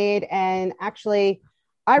Mermaid, and actually,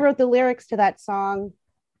 I wrote the lyrics to that song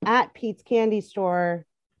at Pete's Candy Store,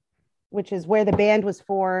 which is where the band was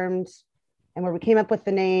formed and where we came up with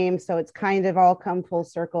the name. So it's kind of all come full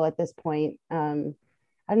circle at this point.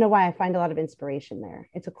 I don't know why I find a lot of inspiration there.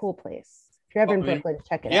 It's a cool place. If you're ever in Brooklyn,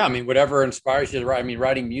 check it out. Yeah, I mean, whatever inspires you to write. I mean,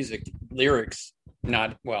 writing music, lyrics,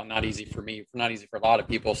 not easy for me, not easy for a lot of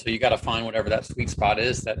people. So you got to find whatever that sweet spot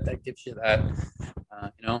is that gives you that,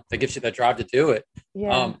 that gives you that drive to do it.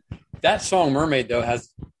 Yeah. That song Mermaid though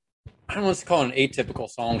has, I don't want to call it an atypical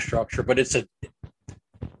song structure, but it's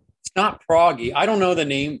not proggy. I don't know the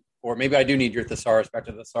name, or maybe I do need your thesaurus back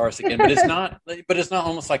to the thesaurus again, but it's not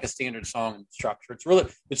almost like a standard song structure.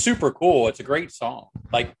 It's super cool. It's a great song.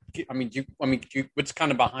 Like, what's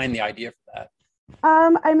kind of behind the idea for that?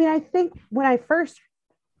 I think when I first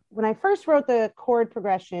wrote the chord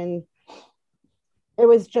progression, it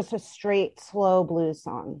was just a straight slow blues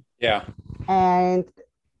song. Yeah. And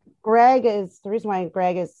the reason why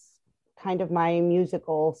Greg is kind of my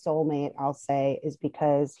musical soulmate, I'll say, is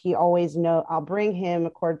because he always I'll bring him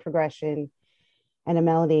a chord progression and a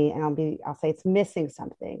melody, and I'll say it's missing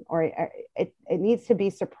something, or it needs to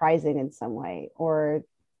be surprising in some way, or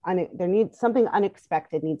something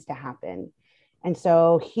unexpected needs to happen. And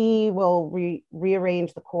so he will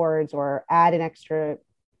rearrange the chords or add an extra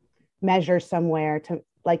measure somewhere to,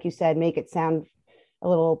 like you said, make it sound a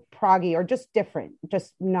little proggy or just different,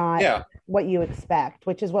 just not what you expect,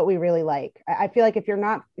 which is what we really like. I feel like if you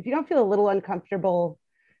don't feel a little uncomfortable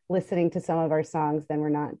listening to some of our songs, then we're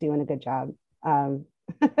not doing a good job. But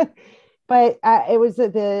it was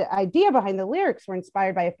the idea behind the lyrics were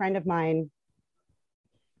inspired by a friend of mine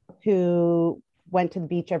who went to the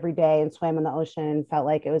beach every day and swam in the ocean and felt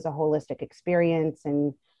like it was a holistic experience.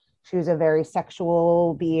 And she was a very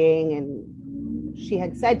sexual being. And she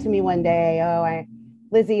had said to me one day,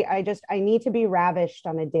 Lizzie, I need to be ravished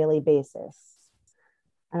on a daily basis.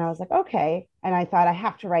 And I was like, okay. And I thought I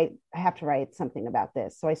have to write something about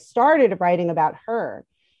this. So I started writing about her.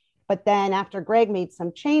 But then after Greg made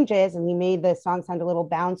some changes and he made the song sound a little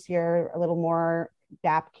bouncier, a little more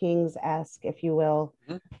Dap Kings-esque, if you will,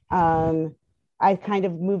 I kind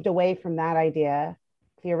of moved away from that idea,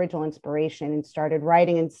 the original inspiration, and started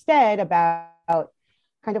writing instead about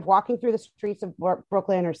kind of walking through the streets of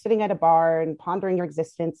Brooklyn or sitting at a bar and pondering your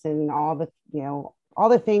existence and all the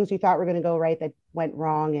things you thought were going to go right that went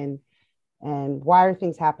wrong, and why are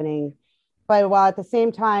things happening. But while at the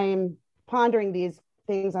same time pondering these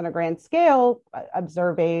things on a grand scale,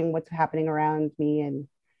 observing what's happening around me and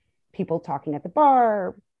people talking at the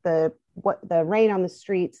bar, the rain on the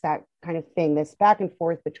streets, that kind of thing, this back and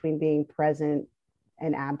forth between being present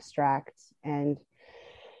and abstract. And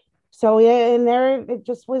so it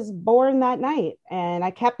just was born that night. And I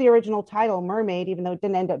kept the original title Mermaid, even though it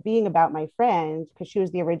didn't end up being about my friend, because she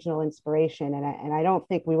was the original inspiration. And I don't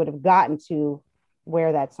think we would have gotten to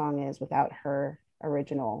where that song is without her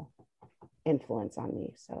original influence on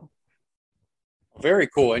me. So very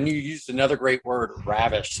cool. And you used another great word,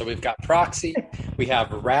 ravish. So we've got proxy, we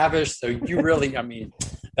have ravish. So you really,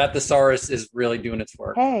 that thesaurus is really doing its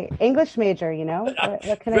work. Hey, English major,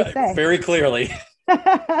 what can I say? Very clearly.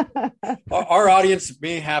 Our audience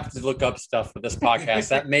may have to look up stuff for this podcast.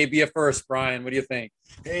 That may be a first, Brian. What do you think?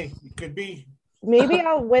 Hey, it could be. Maybe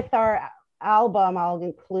with our album, I'll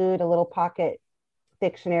include a little pocket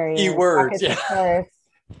dictionary. Keywords.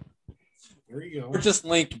 There you go. Or just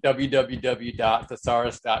link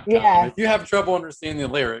www.thesaurus.com. Yeah. If you have trouble understanding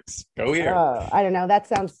the lyrics, go here. I don't know. That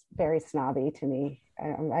sounds very snobby to me.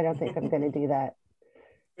 I don't think I'm going to do that.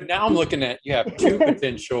 But now I'm looking at, you have two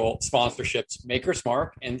potential sponsorships, Maker's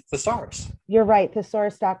Mark and Thesaurus. You're right.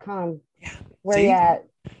 Thesaurus.com. Yeah. Where you at?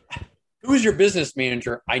 Who is your business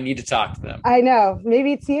manager? I need to talk to them. I know.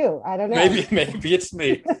 Maybe it's you. I don't know. Maybe it's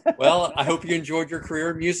me. Well, I hope you enjoyed your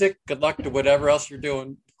career in music. Good luck to whatever else you're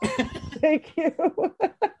doing. Thank you.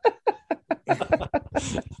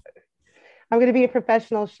 I'm going to be a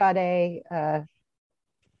professional Sade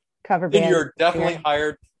cover band. And you're definitely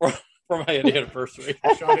hired for my anniversary.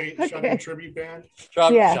 Sade tribute band.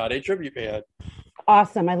 Sade tribute band.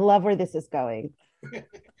 Awesome. I love where this is going.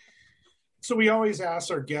 So we always ask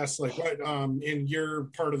our guests, like, what in your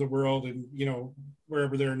part of the world, and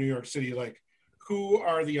wherever they're in New York City, like, who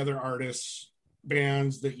are the other artists,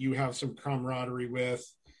 bands that you have some camaraderie with?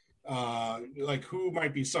 Like, who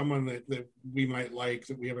might be someone that we might like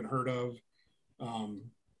that we haven't heard of?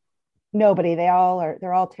 Nobody. They're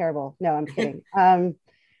all terrible. No, I'm kidding.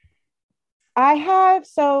 I have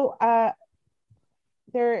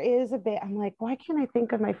there is a band. I'm like, why can't I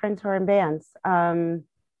think of my friends who are in bands?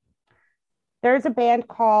 There's a band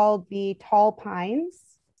called the Tall Pines.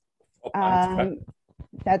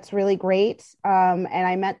 That's really great. And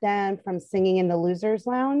I met them from singing in the Losers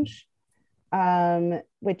Lounge,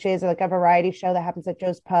 which is like a variety show that happens at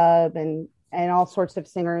Joe's Pub, and all sorts of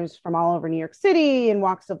singers from all over New York City and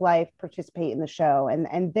walks of life participate in the show.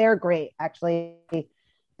 And they're great, actually.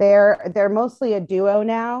 They're mostly a duo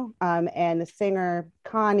now. And the singer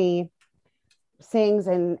Connie sings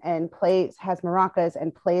and has maracas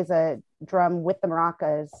and plays a drum with the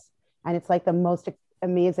maracas, and it's like the most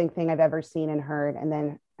amazing thing I've ever seen and heard. And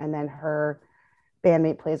then her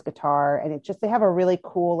bandmate plays guitar, and they have a really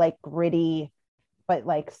cool, like, gritty but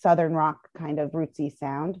like southern rock kind of rootsy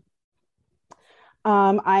sound.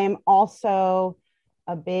 I am also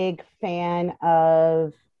a big fan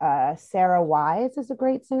of Sarah Wise is a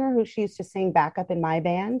great singer who she used to sing backup in my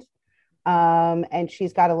band, and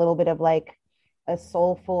she's got a little bit of like a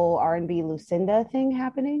soulful R&B Lucinda thing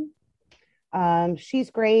happening.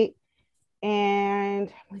 She's great.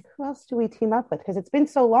 And like, who else do we team up with? Because it's been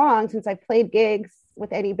so long since I played gigs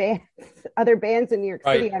with any bands, other bands in New York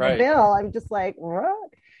City on a bill. I'm just like, what?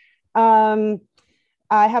 I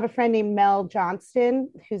have a friend named Mel Johnston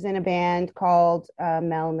who's in a band called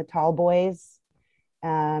Mel and the Tall Boys,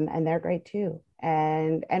 and they're great too.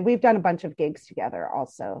 And we've done a bunch of gigs together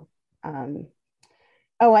also. And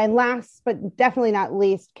last but definitely not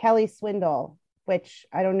least, Kelly Swindle, which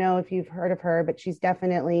I don't know if you've heard of her, but she's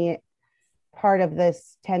definitely part of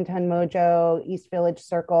this 10 Ton Mojo East Village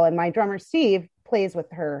Circle. And my drummer, Steve, plays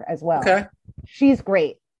with her as well. Okay. She's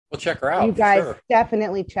great. We'll check her out. You guys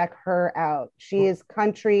definitely check her out. She is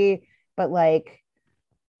country, but like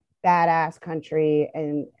badass country,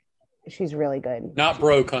 and she's really good. Not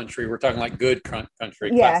bro country. We're talking like good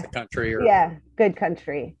country, classic country. Good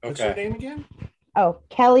country. Okay. What's her name again? Oh,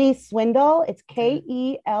 Kelly Swindle. It's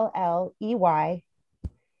Kelley, and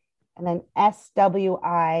then Swindall.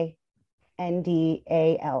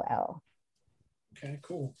 Okay,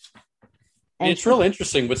 cool. And it's real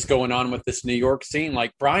interesting what's going on with this New York scene.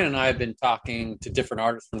 Like, Brian and I have been talking to different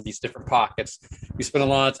artists from these different pockets. We spend a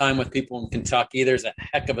lot of time with people in Kentucky. There's a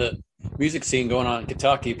heck of a music scene going on in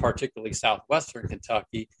Kentucky, particularly southwestern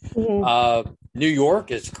Kentucky. Mm-hmm. New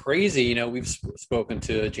York is crazy. We've spoken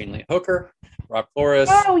to Jane Lee Hooker, Rob Flores.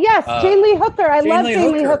 Oh, yes, Jane Lee Hooker. I love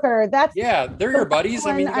Jane Lee Hooker. They're your buddies.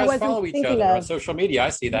 I mean, you guys follow each other on social media. I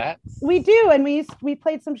see that. We do, and we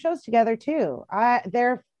played some shows together too.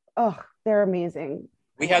 They're amazing.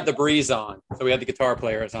 We had the Breeze on, so we had the guitar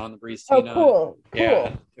players on the Breeze. Oh, cool.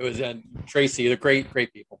 Yeah, it was Tracy. They're great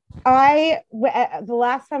people. The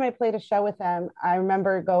last time I played a show with them, I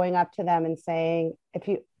remember going up to them and saying, if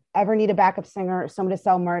you ever need a backup singer or someone to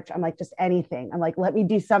sell merch, I'm like, just anything. I'm like, let me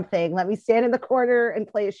do something. Let me stand in the corner and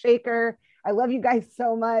play a shaker. I love you guys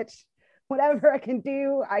so much. Whatever I can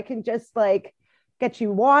do, I can just like get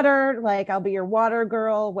you water. Like, I'll be your water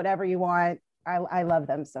girl, whatever you want. I love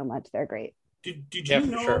them so much. They're great. Did you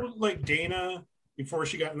know like Dana before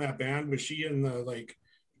she got in that band? Was she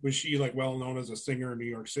well known as a singer in New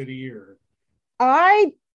York City? Or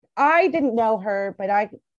I didn't know her, but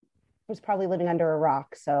I was probably living under a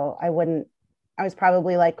rock, so I was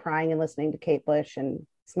probably like crying and listening to Kate Bush and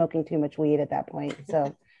smoking too much weed at that point.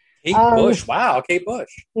 So Kate Bush, wow, Kate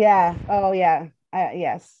Bush. Yeah. Oh yeah.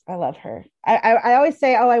 Yes, I love her. I always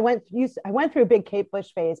say, I went through a big Kate Bush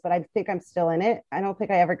phase, but I think I'm still in it. I don't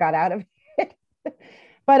think I ever got out of it.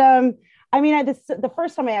 But I mean, the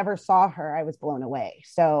first time I ever saw her, I was blown away.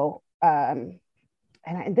 So, and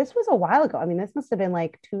this was a while ago. I mean, this must have been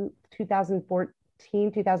like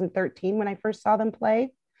 2014, 2013 when I first saw them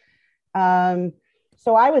play. So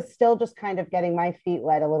I was still just kind of getting my feet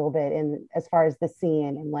wet a little bit in as far as the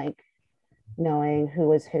scene and like knowing who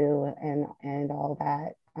was who and all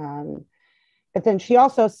that. But then she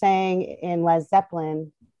also sang in Led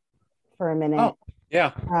Zeppelin for a minute. Oh,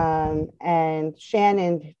 yeah. And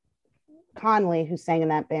Shannon Conley, who sang in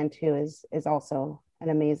that band too, is also an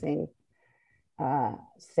amazing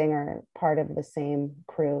singer, part of the same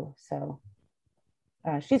crew. So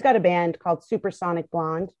she's got a band called Supersonic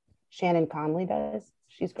Blonde. Shannon Conley does.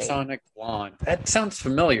 She's great. Sonic Blonde. That sounds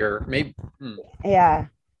familiar. Maybe. Yeah.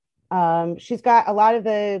 She's got a lot of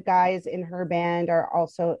the guys in her band are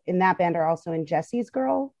also in Jesse's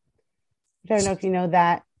Girl. I don't know if you know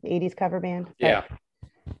that 80s cover band. Yeah.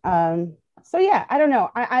 So yeah, I don't know.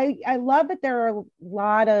 I love that there are a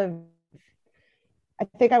lot of, I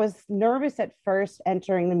think I was nervous at first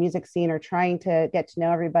entering the music scene or trying to get to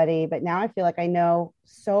know everybody, but now I feel like I know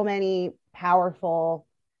so many powerful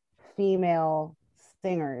female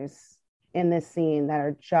singers in this scene that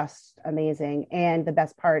are just amazing. And the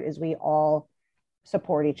best part is we all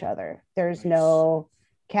support each other. There's no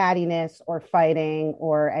cattiness or fighting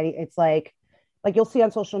or any, it's like you'll see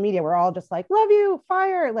on social media, we're all just like, love you,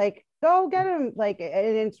 fire, like go get him. Like,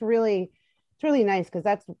 and it's really nice because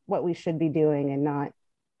that's what we should be doing and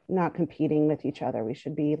not competing with each other. We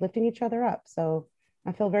should be lifting each other up. So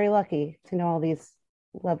I feel very lucky to know all these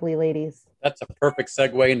lovely ladies. That's a perfect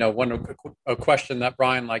segue into a question that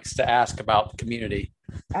Brian likes to ask about the community.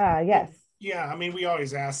 Yes. Yeah, I mean, we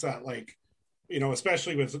always ask that, like,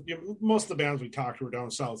 especially with most of the bands we talk to are down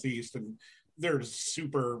southeast, and there's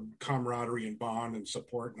super camaraderie and bond and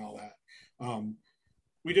support and all that.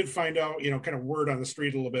 We did find out, kind of word on the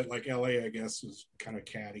street a little bit, like LA, I guess, is kind of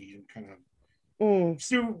catty and kind of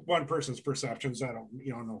through one person's perceptions. I don't,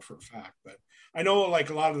 know for a fact, but I know like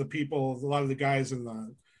a lot of the guys in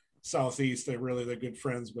the Southeast, they're good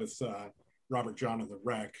friends with Robert John and the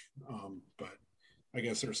Wreck. But I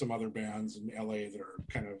guess there's some other bands in LA that are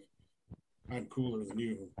kind of, I'm cooler than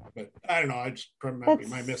you, but I don't know. I just might be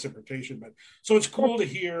my misinterpretation, but so it's cool to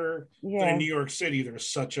hear that in New York City, there's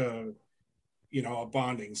such a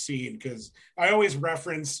bonding scene. Cause I always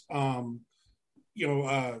reference, Foo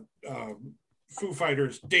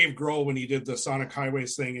Fighters, Dave Grohl, when he did the Sonic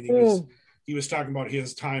Highways thing, and he was talking about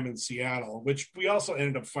his time in Seattle, which we also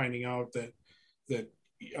ended up finding out that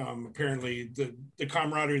apparently the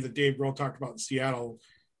camaraderie that Dave Grohl talked about in Seattle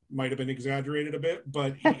might have been exaggerated a bit,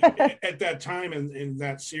 but at that time in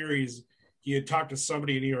that series, he had talked to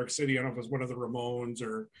somebody in New York City. I don't know if it was one of the Ramones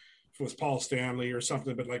or if it was Paul Stanley or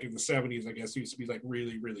something, but like in the 70s, I guess, it used to be like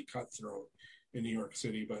really, really cutthroat in New York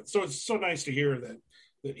City. But so it's so nice to hear that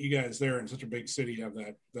you guys there in such a big city have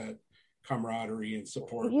that camaraderie and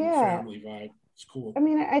support and family vibe. It's cool. I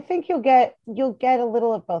mean, I think you'll get a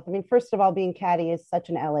little of both. I mean, first of all, being catty is such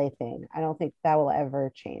an LA thing. I don't think that will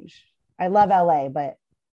ever change. I love LA, but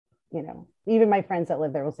even my friends that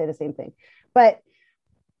live there will say the same thing. But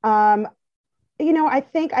I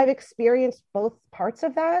think I've experienced both parts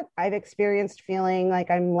of that. I've experienced feeling like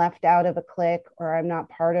I'm left out of a clique or I'm not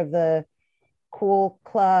part of the cool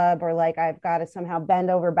club, or like I've got to somehow bend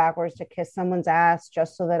over backwards to kiss someone's ass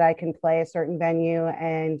just so that I can play a certain venue.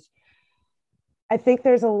 And I think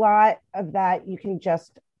there's a lot of that.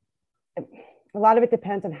 A lot of it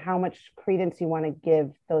depends on how much credence you want to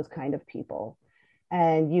give those kind of people.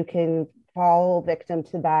 And you can fall victim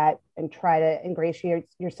to that and try to ingratiate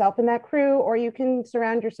yourself in that crew, or you can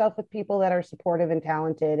surround yourself with people that are supportive and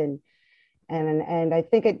talented. And I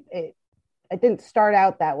think it didn't start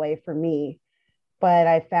out that way for me, but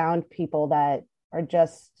I found people that are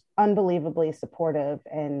just unbelievably supportive,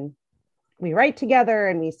 and we write together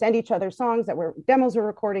and we send each other songs demos we're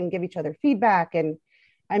recording, give each other feedback. And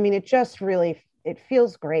I mean, it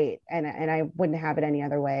feels great. And I wouldn't have it any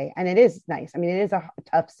other way. And it is nice. I mean, it is a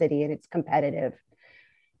tough city and it's competitive,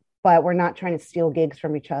 but we're not trying to steal gigs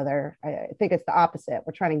from each other. I think it's the opposite.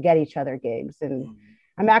 We're trying to get each other gigs. And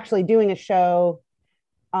I'm actually doing a show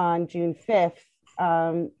on June 5th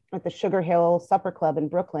at the Sugar Hill Supper Club in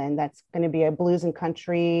Brooklyn. That's going to be a blues and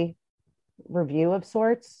country review of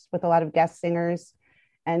sorts with a lot of guest singers.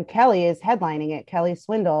 And Kelly is headlining it, Kelly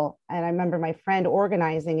Swindle. And I remember my friend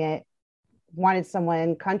organizing it wanted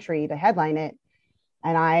someone country to headline it.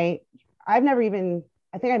 And I've never even,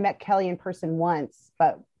 I think I met Kelly in person once,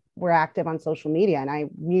 but we're active on social media. And I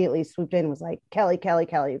immediately swooped in and was like, Kelly,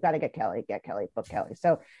 you've got to get Kelly, book Kelly.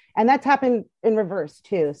 So, and that's happened in reverse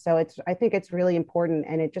too. So I think it's really important,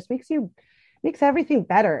 and it just makes everything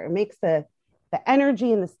better. It makes the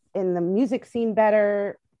energy in the music scene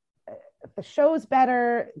better, the show's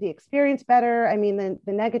better, the experience better. I mean,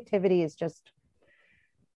 the negativity is just,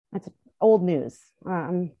 that's old news.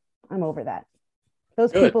 I'm over that.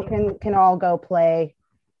 Those Good. People can all go play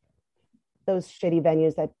those shitty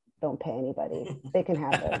venues that don't pay anybody. They can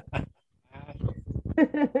have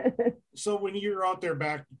it. So when you're out there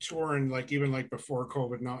back touring, like even like before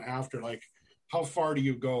COVID, now after, like how far do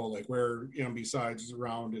you go? Like where, besides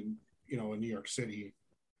around in New York City?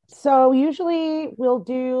 So usually we'll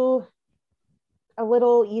do a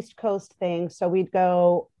little East Coast thing. So we'd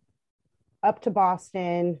go up to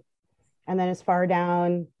Boston and then as far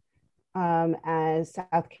down as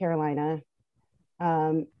South Carolina.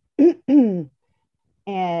 And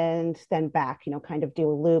then back, kind of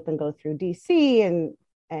do a loop and go through DC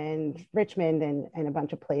and Richmond and a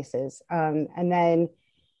bunch of places. And then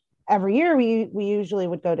every year we usually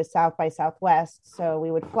would go to South by Southwest. So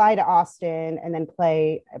we would fly to Austin and then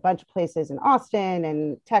play a bunch of places in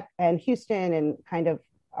Austin and Houston and kind of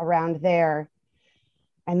around there.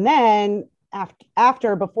 And then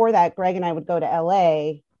before that, Greg and I would go to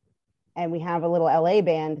LA and we have a little LA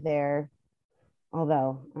band there.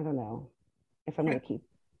 Although I don't know if I'm going to keep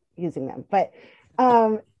using them, but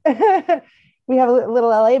we have a little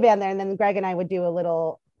LA band there. And then Greg and I would do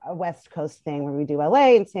a West Coast thing where we do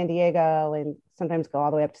LA and San Diego and sometimes go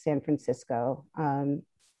all the way up to San Francisco.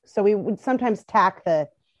 So we would sometimes tack the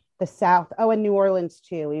South. Oh, and New Orleans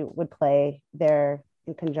too. We would play there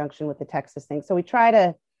in conjunction with the Texas thing. So we try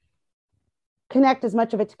to connect as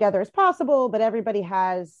much of it together as possible, but everybody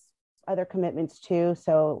has other commitments too.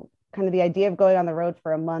 So kind of the idea of going on the road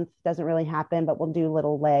for a month doesn't really happen, but we'll do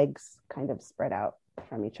little legs kind of spread out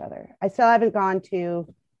from each other. I still haven't gone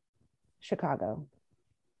to Chicago.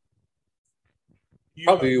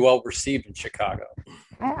 Probably well received in Chicago.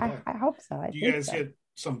 I hope so. Do you guys hit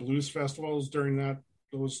some blues festivals during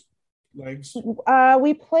those legs?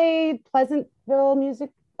 We played Pleasantville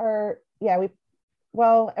music, it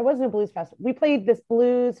wasn't a blues festival. We played this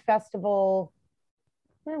blues festival.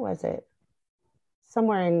 Where was it?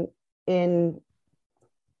 Somewhere in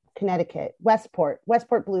Connecticut, Westport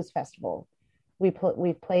Blues Festival.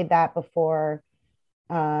 We've played that before.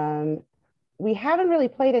 We haven't really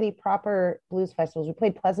played any proper blues festivals. We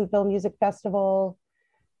played Pleasantville Music Festival,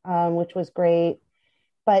 which was great.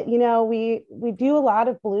 But, we do a lot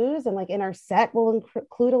of blues and like in our set, we'll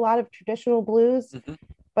include a lot of traditional blues,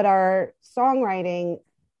 but our songwriting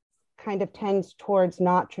kind of tends towards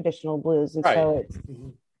not traditional blues. And so it's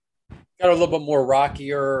got a little bit more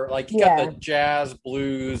rockier, like you got the jazz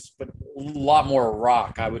blues, but a lot more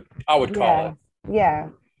rock, I would call it. Yeah.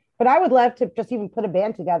 But I would love to just even put a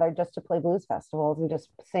band together just to play blues festivals and just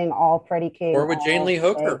sing all Freddie King. Or with Jane Lee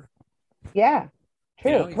Hooker. Yeah,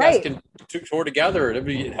 true. You guys can tour together. It'd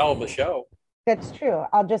be a hell of a show. That's true.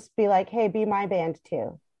 I'll just be like, hey, be my band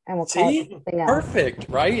too. And we'll call it something else. Perfect,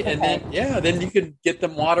 right? Okay. And then you could get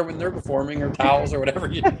them water when they're performing or towels or whatever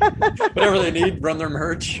whatever they need, run their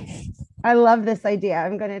merch. I love this idea.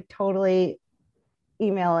 I'm going to totally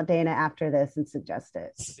email Dana after this and suggest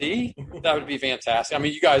it. See, that would be fantastic. I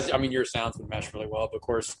mean, you guys, your sounds would mesh really well. But of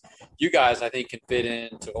course, you guys, I think, can fit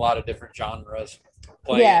into a lot of different genres.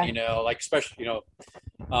 Playing, especially, I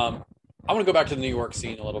want to go back to the New York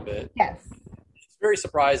scene a little bit. Yes. It's very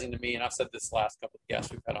surprising to me, and I've said this last couple of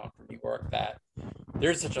guests we've had on from New York, that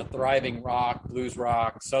there's such a thriving rock, blues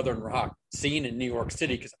rock, southern rock scene in New York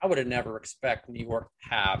City, because I would have never expected New York to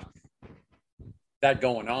have that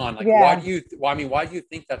going on. Like, why do you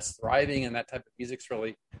think that's thriving and that type of music's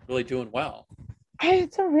really, really doing well?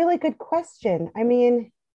 It's a really good question. I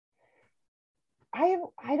mean, I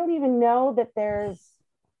don't even know that there's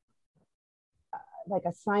like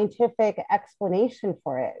a scientific explanation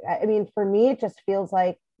for it. I mean, for me, it just feels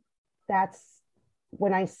like that's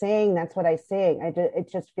when I sing, that's what I sing.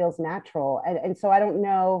 It just feels natural. And so I don't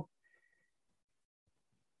know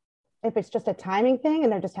if it's just a timing thing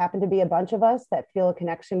and there just happen to be a bunch of us that feel a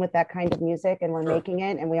connection with that kind of music and we're making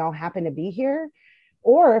it and we all happen to be here,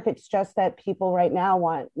 or if it's just that people right now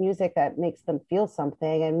want music that makes them feel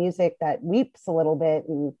something and music that weeps a little bit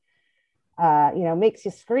and makes you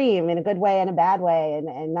scream in a good way and a bad way,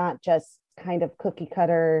 and not just kind of cookie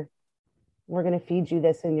cutter, we're going to feed you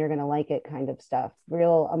this and you're going to like it kind of stuff.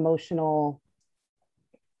 Real emotional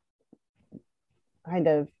kind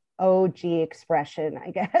of OG expression,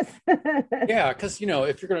 I guess. Yeah, because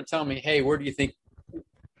if you're going to tell me, hey, where do you think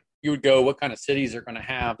you would go? What kind of cities are going to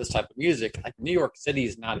have this type of music? Like New York City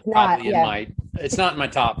is it's not in my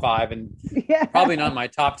top 5, and probably not in my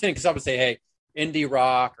top 10. Because I would say, hey, indie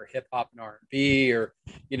rock or hip hop and R&B or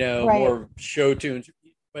more show tunes,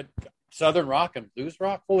 but southern rock and blues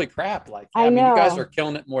rock, holy crap! Like I mean, you guys are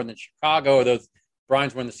killing it more than Chicago. Or those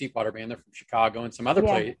Brian's one of the Seawater band, they're from Chicago and some other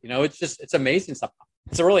place. It's amazing stuff.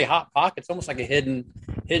 It's a really hot pocket. It's almost like a hidden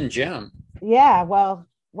gem. Yeah, well,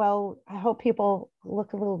 I hope people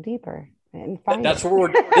look a little deeper and find that's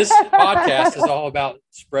what this podcast is all about,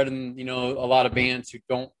 spreading, a lot of bands who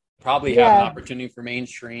don't probably have an opportunity for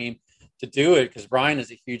mainstream to do it, because Brian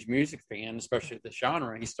is a huge music fan, especially the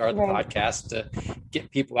genre. He started the podcast to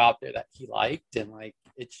get people out there that he liked, and like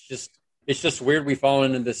it's just weird we fall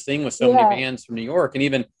into this thing with so many bands from New York, and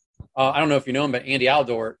even I don't know if you know him, but Andy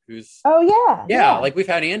Aldort, who's yeah, like we've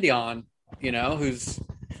had Andy on, who's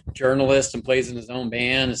journalist and plays in his own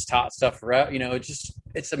band, has taught stuff for,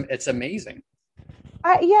 it's amazing.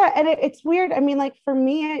 And it's weird. I mean, like for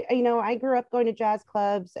me, I grew up going to jazz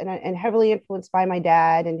clubs and heavily influenced by my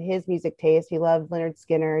dad and his music taste. He loved Leonard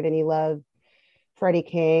Skinner and he loved Freddie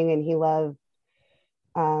King and he loved,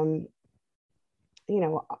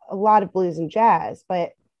 a lot of blues and jazz.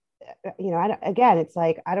 But, again, it's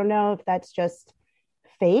like, I don't know if that's just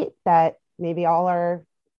fate that maybe all our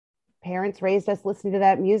parents raised us listening to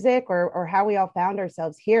that music or how we all found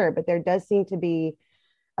ourselves here. But there does seem to be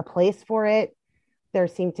a place for it. There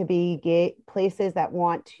seem to be places that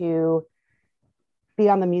want to be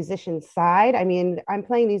on the musician's side. I mean, I'm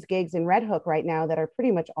playing these gigs in Red Hook right now that are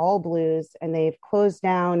pretty much all blues, and they've closed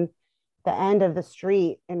down the end of the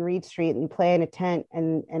street in Reed Street, and you play in a tent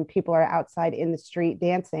and people are outside in the street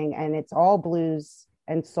dancing, and it's all blues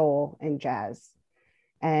and soul and jazz.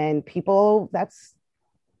 And people, that's,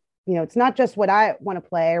 it's not just what I want to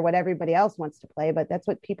play or what everybody else wants to play, but that's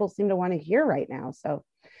what people seem to want to hear right now. So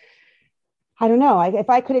I don't know.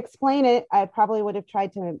 If I could explain it, I probably would have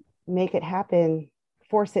tried to make it happen,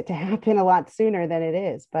 force it to happen a lot sooner than it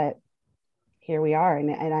is. But here we are.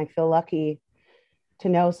 And I feel lucky to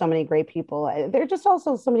know so many great people. There are just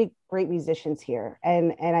also so many great musicians here.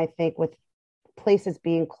 And I think with places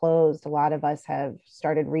being closed, a lot of us have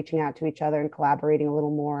started reaching out to each other and collaborating a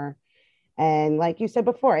little more. And like you said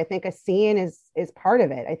before, I think a scene is part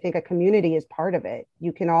of it. I think a community is part of it.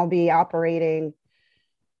 You can all be operating,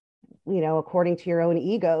 according to your own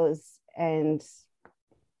egos, and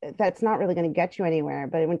that's not really going to get you anywhere.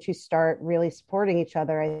 But once you start really supporting each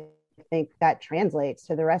other, I think that translates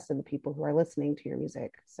to the rest of the people who are listening to your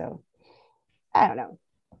music. So I don't know.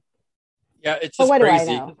 Yeah, it's just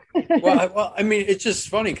crazy. Well, I mean, it's just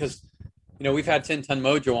funny because we've had 10 Ton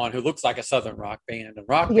Mojo on, who looks like a Southern rock band,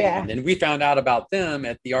 and we found out about them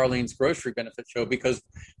at the Arlene's Grocery Benefit Show because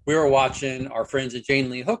we were watching our friends at Jane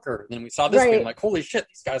Lee Hooker, and then we saw this band, like, holy shit,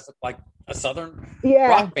 these guys look like a Southern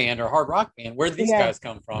rock band or hard rock band. Where did these guys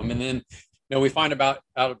come from? And then we find out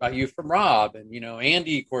about you from Rob, and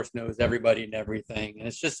Andy, of course, knows everybody and everything, and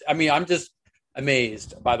it's just, I mean, I'm just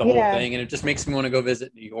amazed by the whole thing, and it just makes me want to go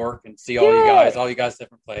visit New York and see all you guys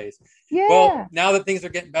different places. Well, now that things are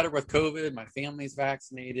getting better with COVID, my family's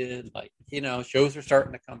vaccinated, like, shows are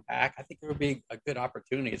starting to come back. I think it would be a good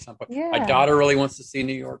opportunity at some point. My daughter really wants to see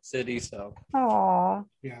New York City, so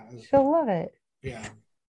she'll love it.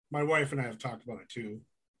 My wife and I have talked about it too,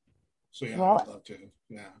 so I'd love to.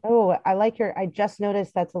 I just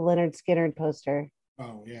noticed that's a Leonard Skinner poster.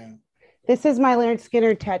 This is my Leonard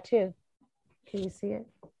Skinner tattoo. Can you see it?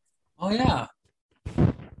 Oh yeah.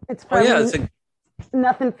 It's from it's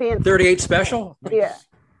nothing fancy. 38 special. Yeah.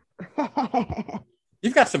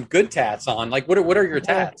 You've got some good tats on. Like, what are your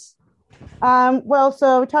tats? Well,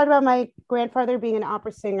 so we talked about my grandfather being an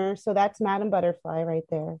opera singer, so that's Madame Butterfly right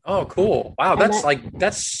there. Oh, cool! Wow,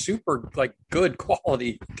 that's super like good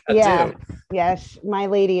quality tattoo. Yeah. My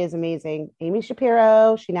lady is amazing. Amy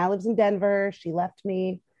Shapiro. She now lives in Denver. She left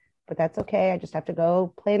me, but that's okay. I just have to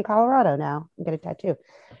go play in Colorado now and get a tattoo.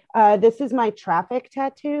 This is my traffic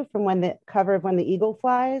tattoo from the cover of When the Eagle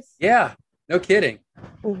Flies. Yeah, no kidding.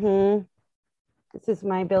 Mm-hmm. This is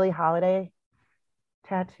my Billie Holiday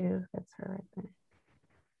tattoo. That's her right there.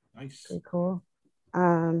 Nice. Pretty cool.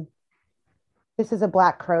 This is a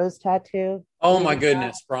Black Crowes tattoo. Oh my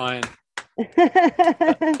goodness, Brian.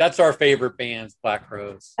 That's our favorite bands, Black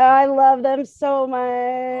Crowes. Oh, I love them so much.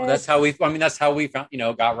 Oh, that's how we found,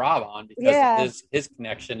 got Rob on because of his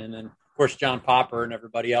connection. And then of course John Popper and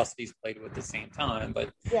everybody else he's played with at the same time.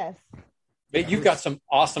 But you've got some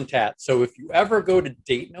awesome tats. So if you ever go to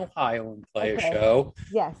Dayton, Ohio and play a show,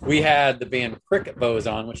 we had the band Cricket Bows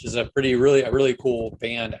on, which is a really cool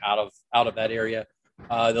band out of that area.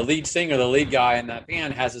 The lead singer, the lead guy in that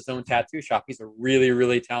band, has his own tattoo shop. He's a really,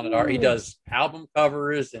 really talented artist. He does album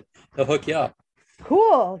covers and he'll hook you up.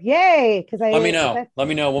 Cool. Yay. Let me know.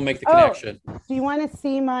 We'll make the connection. Do you want to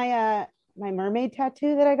see my mermaid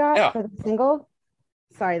tattoo that I got for the single?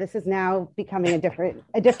 Sorry, this is now becoming a different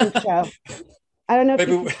show. I don't know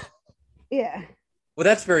if Well,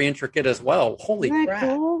 that's very intricate as well. Holy crap.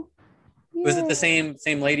 Cool? Yeah. Was it the same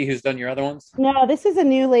lady who's done your other ones? No, this is a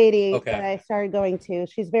new lady that I started going to.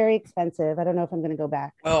 She's very expensive. I don't know if I'm going to go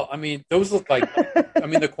back. Well, I mean, those look like,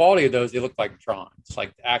 the quality of those, they look like drawings.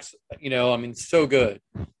 Like, so good.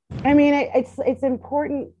 I mean, it's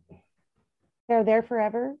important. They're there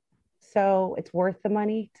forever. So it's worth the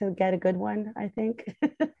money to get a good one, I think.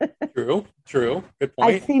 True. Good point.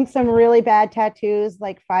 I've seen some really bad tattoos,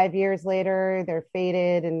 like 5 years later, they're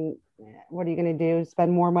faded and What are you going to do?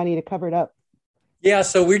 Spend more money to cover it up? Yeah,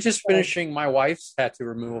 so we're just finishing my wife's tattoo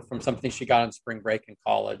removal from something she got on spring break in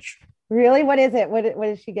college. Really? What is it? What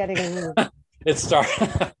is she getting removed? It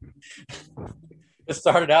started it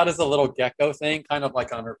started out as a little gecko thing, kind of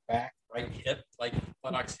like on her back, right hip, like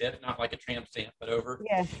buttocks hip, not like a tramp stamp, but over.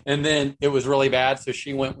 Yeah. And then it was really bad, so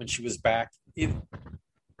she went when she was back,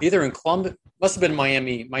 either in Columbus, must have been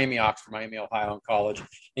Miami, Oxford, Miami, Ohio, in college,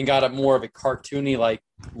 and got a more of a cartoony like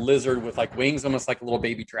lizard with like wings, almost like a little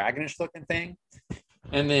baby dragonish looking thing.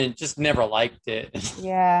 And then just never liked it.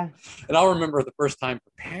 Yeah. And I'll remember the first time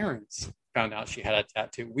her parents found out she had a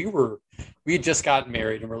tattoo. We had just gotten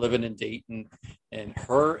married and we're living in Dayton, and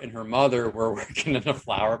her and her mother were working in a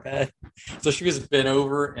flower bed. So she was bent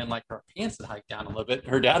over and like her pants had hiked down a little bit.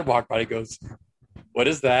 Her dad walked by and goes, "What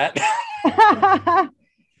is that?"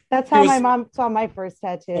 That's how my mom saw my first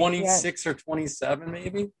tattoo. 26 or 27,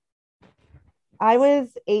 maybe. I was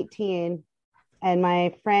 18 and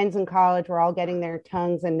my friends in college were all getting their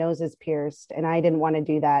tongues and noses pierced, and I didn't want to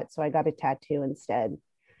do that, so I got a tattoo instead.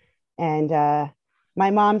 And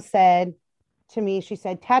my mom said to me, she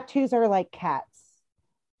said, tattoos are like cats.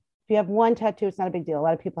 If you have one tattoo, it's not a big deal. A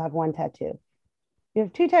lot of people have one tattoo. You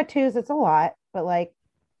have two tattoos, it's a lot, but like,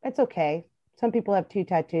 it's okay. Some people have two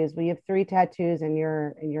tattoos, but you have three tattoos and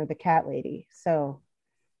you're the cat lady. So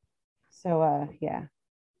yeah.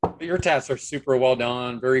 But your tats are super well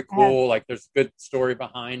done, very cool. Like there's a good story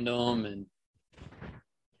behind them, and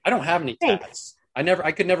I don't have any tats.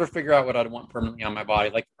 I could never figure out what I'd want permanently on my body.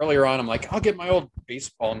 Like earlier on, I'm like, I'll get my old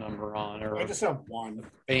baseball number on, or I just have one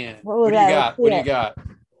band. What do you got? What do you got?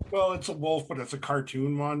 Well, it's a wolf, but it's a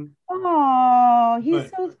cartoon one. Oh,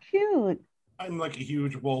 he's so cute. I'm like a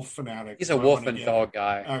huge wolf fanatic. He's a wolf and dog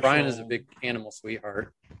guy. Brian is a big animal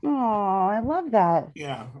sweetheart. Oh, I love that.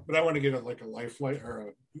 Yeah, but I want to get like a lifelike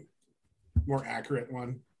or a more accurate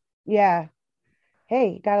one. Yeah.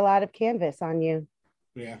 Hey, you got a lot of canvas on you.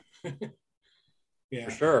 Yeah. Yeah.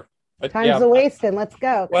 For sure. But Time's a wasting. Let's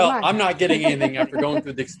go. Well, I'm not getting anything after going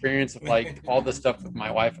through the experience of like all the stuff with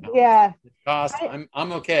my wife. And yeah. I'm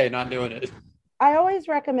okay not doing it. I always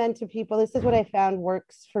recommend to people, this is what I found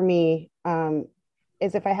works for me,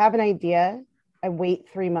 is if I have an idea, I wait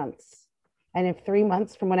 3 months. And if 3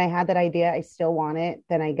 months from when I had that idea, I still want it,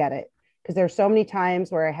 then I get it. Because there's so many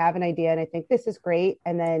times where I have an idea and I think this is great.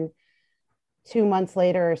 And then 2 months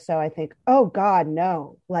later or so, I think, oh God,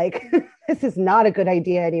 no, like this is not a good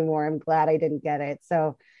idea anymore. I'm glad I didn't get it.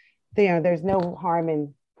 So, there's no harm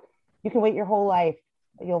in, you can wait your whole life.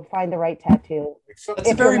 You'll find the right tattoo.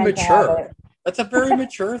 That's very mature. That's a very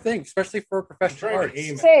mature thing, especially for a professional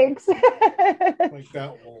artist. Thanks. Like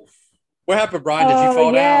that wolf. What happened, Brian? Did you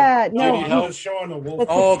fall down? No, he was showing the wolf.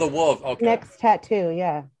 Oh, the wolf. Okay. Next tattoo.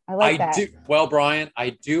 Yeah. I like that. Well, Brian,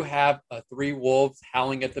 I do have a 3 wolves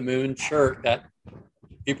howling at the moon shirt that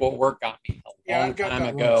people at work got me a long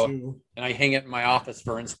time ago. And I hang it in my office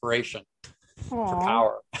for inspiration, for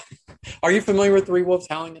power. Are you familiar with 3 wolves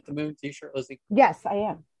howling at the moon t-shirt, Lizzie? Yes, I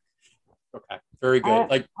am. Okay, very good.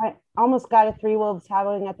 I almost got a 3 wolves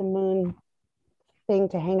howling at the moon thing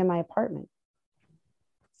to hang in my apartment.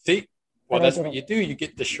 See, well, that's what you do. You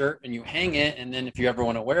get the shirt and you hang it, and then if you ever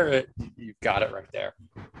want to wear it, you've got it right there.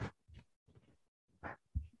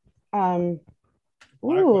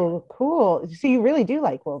 Ooh, cool. So you really do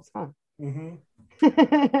like wolves, huh? Mm-hmm.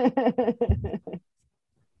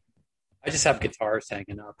 I just have guitars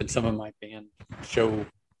hanging up and some of my band show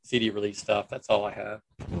CD release stuff. That's all I have.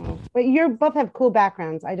 But you both have cool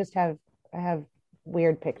backgrounds. I have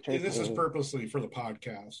weird pictures. Hey, this is purposely for the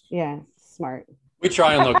podcast. Yeah, smart. We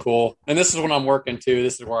try and look cool. And this is when I'm working too.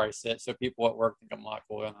 This is where I sit. So people at work think I'm a lot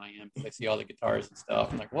cooler than I am because they see all the guitars and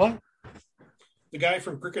stuff. I'm like, what? The guy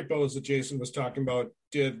from Cricket Bows that Jason was talking about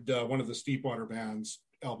did one of the Steepwater Band's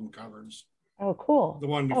album covers. Oh, cool. The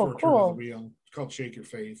one before Turn of the Wheel. It's called Shake Your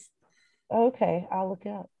Faith. Okay, I'll look it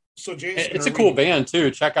up. So Jason, it's a cool band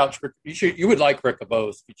too. Check out you would like Cricket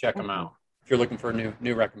Bows if you check them out. If you're looking for a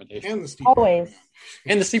new recommendation. And the Steepwater Band.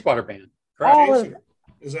 And the Steepwater Band. Correct. Jason,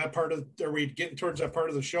 is that part of? Are we getting towards that part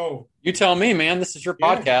of the show? You tell me, man. This is your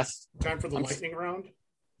podcast. Time for the lightning round.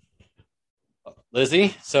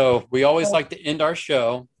 Lizzie, so we always like to end our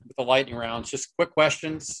show with the lightning rounds. Just quick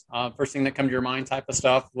questions. First thing that comes to your mind type of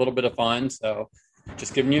stuff. A little bit of fun. So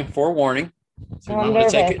just giving you forewarning. So you might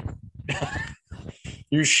want to take it.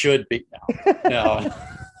 You should be now. No.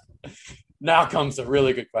 Now comes the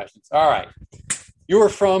really good questions. All right. You were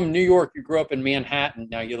from New York. You grew up in Manhattan.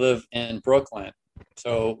 Now you live in Brooklyn.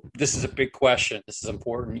 So this is a big question. This is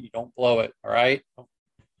important. You don't blow it. All right.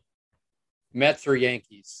 Mets or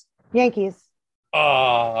Yankees? Yankees.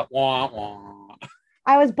 Wah, wah.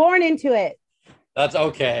 I was born into it. That's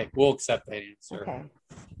okay. We'll accept that answer.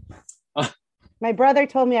 Okay. My brother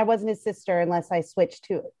told me I wasn't his sister unless I switched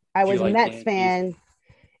to it. I was a Mets fan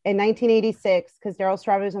in 1986 because Darryl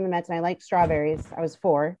Strawberry was on the Mets and I liked strawberries. I was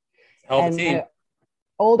 4. And my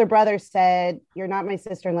older brother said, "You're not my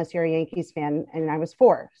sister unless you're a Yankees fan," and I was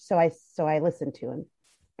 4, so I listened to him,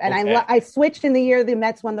 and I switched in the year the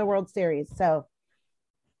Mets won the World Series. So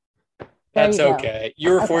that's okay.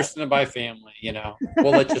 You were forced into by family,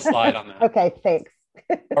 We'll let you slide on that. Okay, thanks.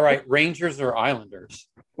 All right, Rangers or Islanders?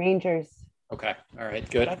 Rangers. Okay, all right,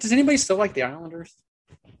 good. Does anybody still like the Islanders?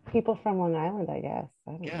 People from Long Island, I guess.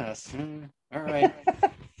 Yes. All right.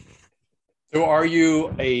 So are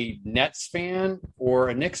you a Nets fan or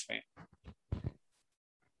a Knicks fan?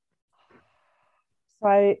 So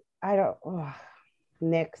I don't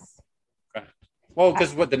Knicks. Okay. Well,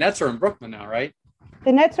 because the Nets are in Brooklyn now, right?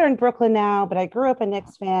 The Nets are in Brooklyn now, but I grew up a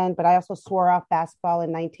Knicks fan, but I also swore off basketball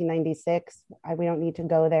in 1996. We don't need to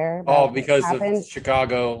go there. Oh, because of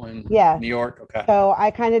Chicago and New York? Okay. So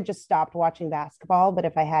I kind of just stopped watching basketball, but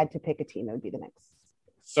if I had to pick a team, it would be the Knicks.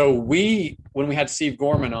 So when we had Steve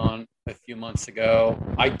Gorman on a few months ago,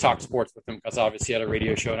 I talked sports with him because obviously he had a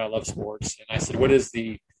radio show and I love sports. And I said, what is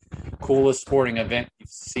the coolest sporting event you've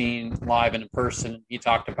seen live and in person? He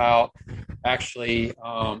talked about actually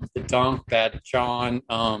the dunk that John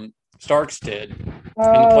Starks did in the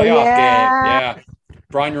playoff game. Yeah.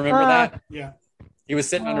 Brian, remember that? Yeah. He was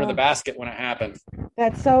sitting under the basket when it happened.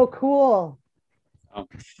 That's so cool.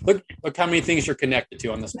 Look how many things you're connected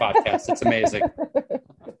to on this podcast. It's amazing.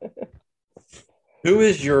 Who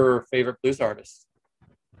is your favorite blues artist?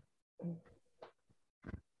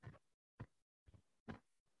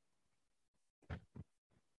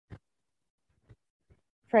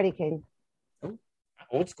 Freddie King. Oh,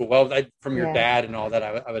 old school. Well, from your dad and all that,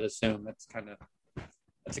 I would assume that's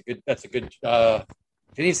a good.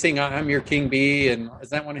 Did he sing "I'm Your King Bee"? And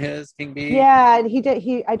is that one of his, King Bee? Yeah, he did.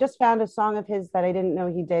 I just found a song of his that I didn't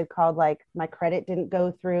know he did called "My Credit Didn't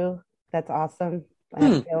Go Through." That's awesome.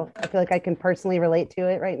 I feel like I can personally relate to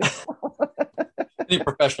it right now. Any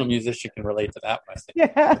professional musician can relate to that one, I think.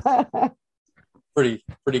 Yeah. Pretty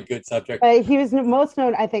good subject. He was most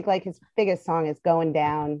known, I think, like his biggest song is "Going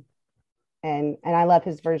Down," and I love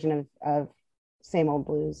his version of "Same Old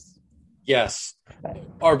Blues." Yes.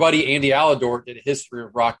 Our buddy Andy Alador did a history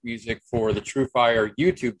of rock music for the True Fire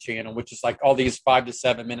YouTube channel, which is like all these 5 to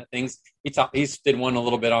 7 minute things. He did one a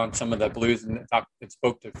little bit on some of the blues and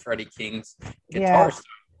spoke to Freddie King's guitar stuff.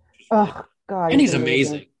 Oh God! And he's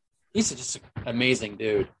amazing. He's just an amazing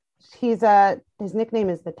dude. His nickname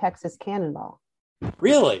is the Texas Cannonball.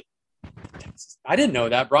 Really? I didn't know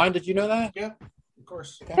that. Brian, did you know that? Yeah, of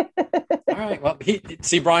course. Okay. All right. Well,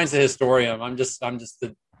 Brian's a historian. I'm just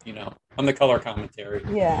the I'm the color commentary.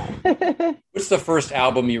 Yeah. What's the first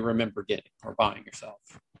album you remember getting or buying yourself?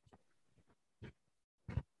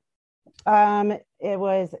 It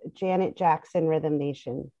was Janet Jackson, Rhythm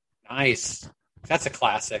Nation. Nice. That's a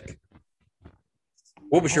classic.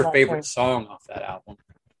 What was your favorite song off that album?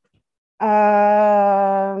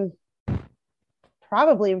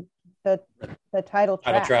 Probably the title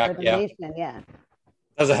track. Rhythm Nation, yeah.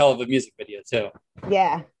 That was a hell of a music video too.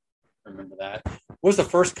 Yeah. I remember that. What was the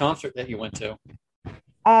first concert that you went to?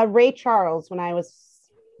 Ray Charles when I was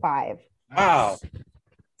 5. Wow.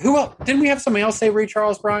 Who else? Didn't we have somebody else say Ray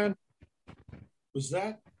Charles, Brian? Was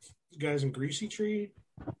that the guys in Greasy Tree?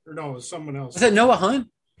 Or no, it was someone else. Was it Noah Hunt?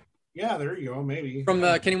 Yeah, there you go, maybe. From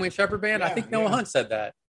the Kenny Wayne Shepherd Band? I think Noah Hunt said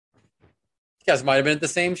that. You guys might have been at the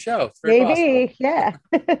same show. It's very maybe, yeah.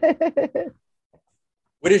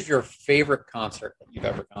 What is your favorite concert that you've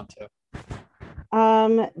ever gone to?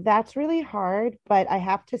 That's really hard, but I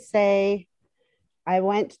have to say I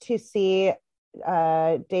went to see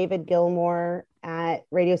David Gilmour at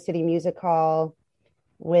Radio City Music Hall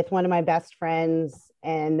with one of my best friends,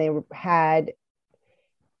 and it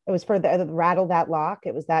was for the Rattle That Lock.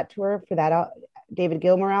 It was that tour for that David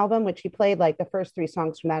Gilmour album, which he played like the first 3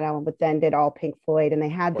 songs from that album, but then did all Pink Floyd, and they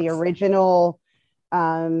had the original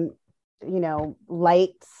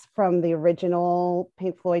lights from the original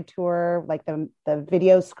Pink Floyd tour, like the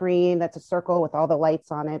video screen that's a circle with all the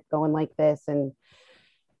lights on it going like this. And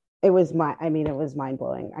it was mind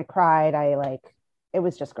blowing. I cried. It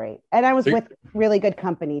was just great. And I was with really good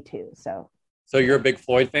company too. So you're a big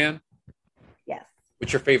Floyd fan? Yes.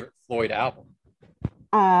 What's your favorite Floyd album?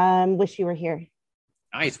 Wish You Were Here.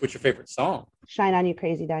 Nice. What's your favorite song? Shine On You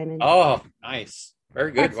Crazy Diamond. Oh, nice.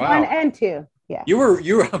 Very good. That's wow. 1 and 2. Yeah. You were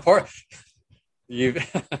a part. You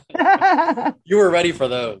were ready for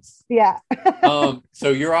those. Yeah. So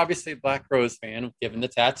you're obviously a Black Crowes fan, given the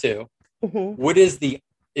tattoo. Mm-hmm.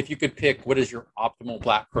 If you could pick, what is your optimal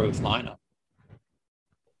Black Crowes lineup?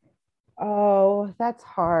 Oh, that's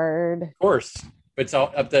hard. Of course, but it's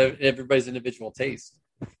all up to everybody's individual taste.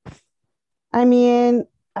 I mean,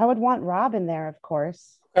 I would want Rob in there, of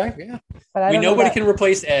course. Okay, yeah. But I We don't know nobody that. can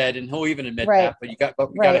replace Ed, and he'll even admit Right. that. But we got to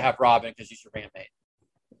Right. have Robin because he's your bandmate.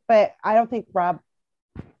 But I don't think Rob.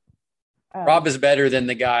 Rob is better than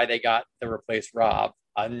the guy they got to replace Rob.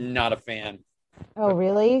 I'm not a fan Oh,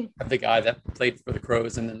 really? of the guy that played for the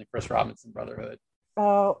Crows and then the Chris Robinson Brotherhood.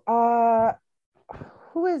 Oh,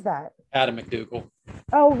 who is that? Adam McDougall.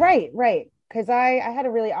 Oh, right. Because I had a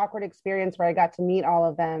really awkward experience where I got to meet all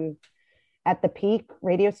of them at the Peak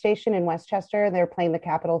radio station in Westchester. They were playing the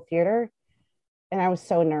Capitol Theater, and I was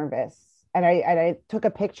so nervous. And I took a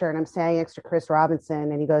picture, and I'm standing next to Chris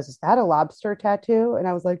Robinson, and he goes, "Is that a lobster tattoo?" And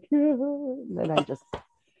I was like, "Yeah." And I just,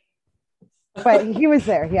 but he was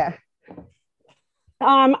there, yeah.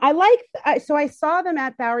 So I saw them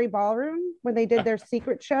at Bowery Ballroom when they did their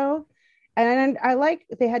secret show, and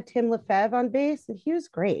they had Tim Lefebvre on bass, and he was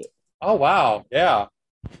great. Oh wow, yeah.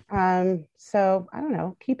 So I don't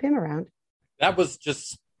know, keep him around. That was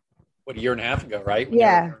just a year and a half ago, right? When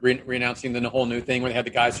Yeah. Re-announcing the whole new thing where they had the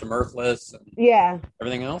guys from Earthless and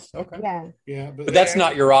everything else. Okay. Yeah. But that's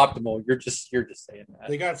not your optimal. You're just saying that.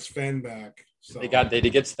 They got Sven back. So. They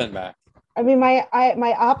did get Sven back. I mean, my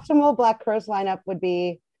optimal Black Crowes lineup would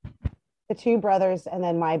be the two brothers and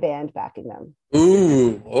then my band backing them.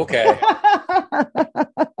 Ooh, okay.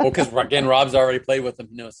 Well, because again, Rob's already played with them,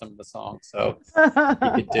 knows some of the songs, so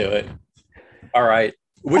he could do it. All right.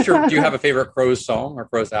 Do you have a favorite Crows song or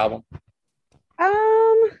Crows album?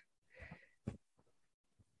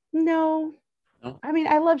 No. I mean,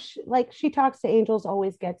 I love She Talks to Angels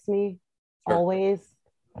always gets me, always.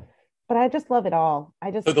 But I just love it all.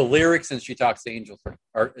 So the lyrics in She Talks to Angels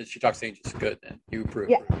are She Talks to Angels good, then you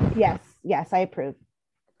approve. Yeah, yes, I approve.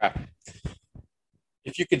 Okay.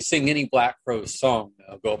 If you could sing any Black Crowes song,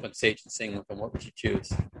 go up on stage and sing with them, what would you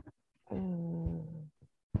choose?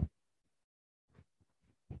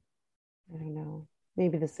 I don't know.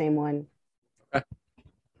 Maybe the same one. Okay.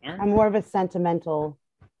 All right. I'm more of a sentimental.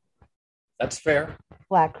 That's fair.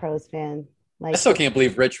 Black Crowes fan. I still can't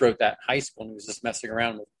believe Rich wrote that in high school and he was just messing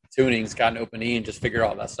around with tunings, got an open E, and just figured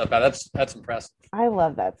all that stuff out. That's impressive. I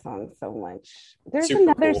love that song so much. There's Super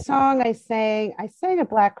another cool. song I sang. I sang a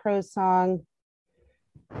Black Crowes song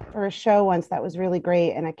for a show once that was really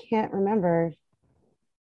great, and I can't remember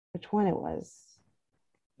which one it was.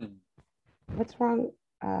 What's wrong?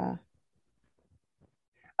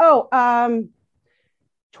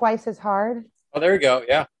 Twice as Hard. Oh, there you go.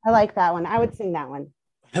 Yeah. I like that one. I would sing that one.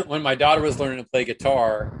 When my daughter was learning to play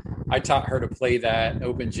guitar, I taught her to play that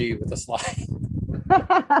open G with a slide.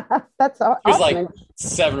 That's awesome. She was like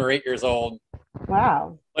 7 or 8 years old.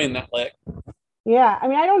 Wow. Playing that lick. Yeah. I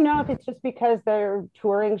mean, I don't know if it's just because they're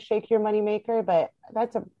touring Shake Your Money Maker, but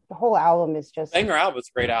the whole album is just. Banger album. It's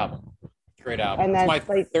a great album. Great album. And it's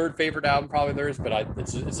my third favorite album, probably theirs, but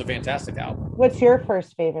it's a fantastic album. What's your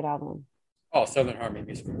first favorite album? Oh, Southern Harmony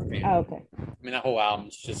Music for Family. Oh, okay. I mean, that whole album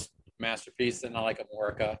is just a masterpiece, and I like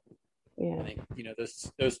Amorica. Yeah. I think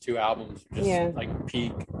those two albums are just like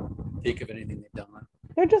peak of anything they've done.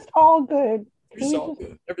 They're just all good. They're just all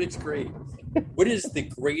good. Everything's great. What is the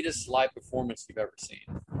greatest live performance you've ever seen?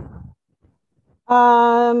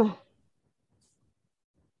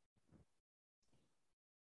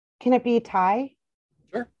 Can it be a tie?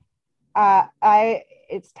 Sure.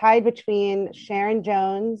 It's tied between Sharon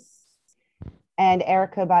Jones and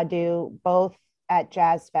Erykah Badu, both at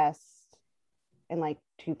Jazz Fest in like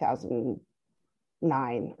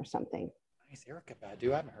 2009 or something. Nice. Erykah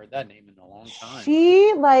Badu. I haven't heard that name in a long time.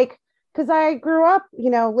 She because I grew up,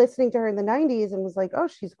 listening to her in the 90s and was like, oh,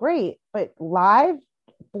 she's great. But live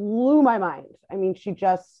blew my mind. I mean, she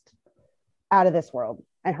just out of this world.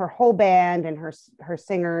 And her whole band and her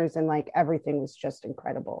singers and like everything was just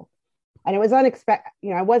incredible. And it was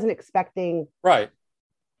unexpected. I wasn't expecting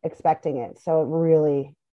it. So it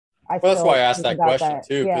really, that's why I asked that question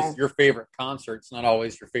too, because yeah. your favorite concert's not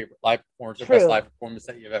always your favorite live performance or best live performance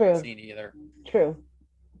that you've ever seen either. True.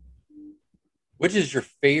 Which is your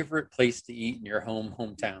favorite place to eat in your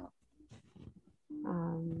hometown?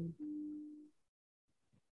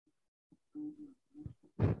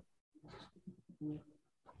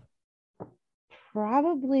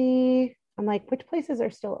 Probably, I'm like, which places are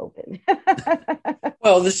still open?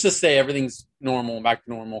 Well, let's just say everything's normal, back to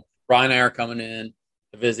normal. Brian and I are coming in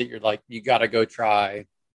to visit. You're like, you got to go try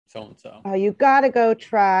so-and-so. Oh, you got to go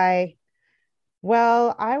try.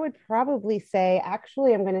 Well, I would probably say,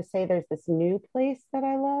 actually, I'm going to say there's this new place that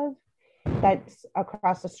I love that's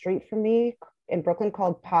across the street from me in Brooklyn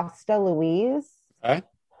called Pasta Louise. Okay.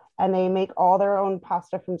 And they make all their own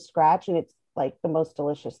pasta from scratch. And it's like the most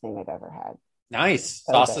delicious thing I've ever had. Nice.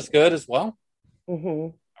 So Sauce is good as well.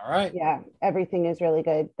 Mm-hmm. All right. Yeah, everything is really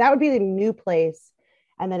good. That would be the new place.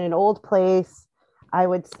 And then an old place, I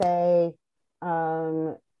would say, there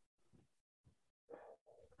are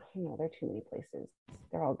too many places.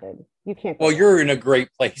 They're all good. You can't go Well, wrong. you're in a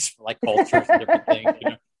great place for like cultures and different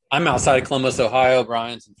things. I'm outside of Columbus, Ohio.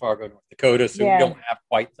 Brian's in Fargo, North Dakota, so we don't have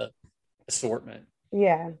quite the assortment.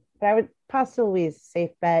 Yeah, but I would possibly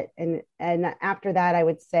safe bet, and after that, I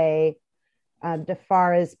would say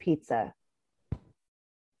DeFara's Pizza.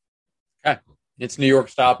 Okay, it's New York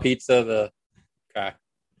style pizza. Yeah.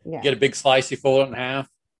 You get a big slice, you fold it in half.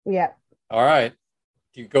 Yeah. All right.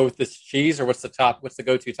 Do you go with this cheese, or what's the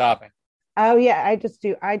go-to topping? Oh yeah, I just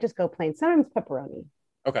go plain. Sometimes pepperoni.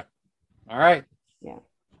 Okay. All right. Yeah.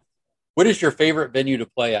 What is your favorite venue to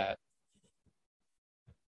play at?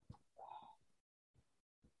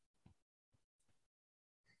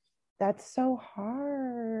 That's so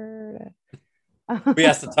hard. We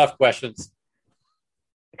ask the tough questions.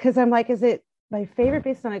 Because I'm like, is it my favorite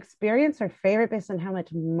based on experience or favorite based on how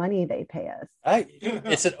much money they pay us?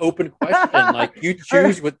 It's an open question. Like you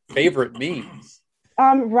choose what favorite means.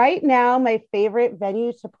 Right now, my favorite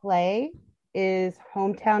venue to play is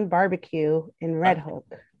Hometown Barbecue in Red Hook.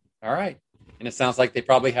 All right. And it sounds like they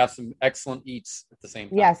probably have some excellent eats at the same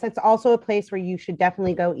time. Yes, it's also a place where you should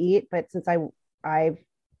definitely go eat. But since I've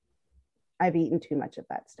eaten too much of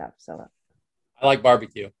that stuff, so I like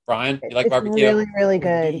barbecue. Brian, you like barbecue? It's really, really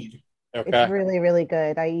good. Indeed. Okay. It's really, really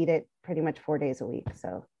good. I eat it pretty much 4 days a week.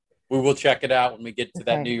 So we will check it out when we get to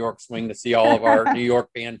that New York swing to see all of our New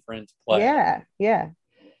York band friends play. Yeah.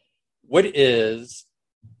 What is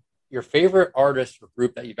your favorite artist or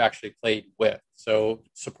group that you've actually played with? So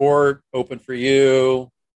support, open for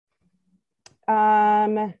you.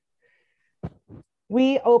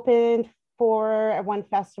 We opened for one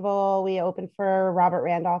festival. We opened for Robert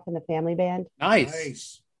Randolph and the Family Band.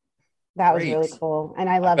 Nice. That was really cool. And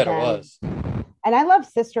I love them. It was. And I love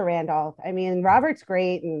Sister Randolph. I mean, Robert's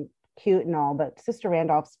great and cute and all, but Sister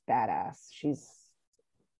Randolph's badass. She's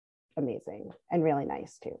amazing and really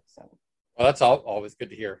nice too. So well, that's always good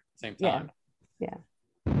to hear at the same time. Yeah.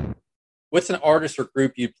 What's an artist or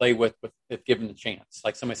group you'd play with if given the chance?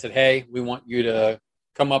 Like somebody said, hey, we want you to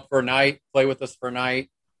come up for a night, play with us for a night.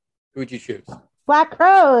 Who would you choose? Black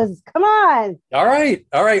Crowes. Come on. All right.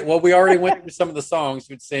 Well, we already went through some of the songs.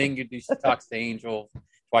 You'd sing, you'd do Toxic Angel,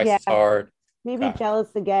 Twice as Hard. Maybe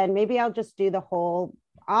Jealous Again. Maybe I'll just do the whole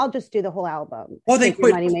album. Well, they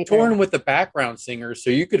quit touring with the background singers, so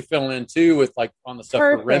you could fill in too with like on the stuff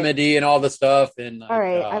for Remedy and all the stuff. And like, all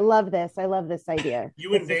right, I love this idea.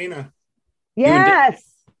 You and Dana. Yes.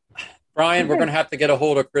 Brian, we're going to have to get a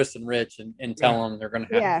hold of Chris and Rich and tell them they're going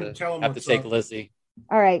to have to take Lizzie.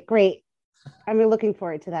 All right, great. I'm looking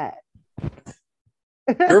forward to that.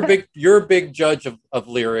 You're a big judge of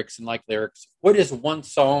lyrics and like lyrics. What is one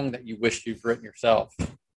song that you wish you've written yourself?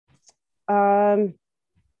 There's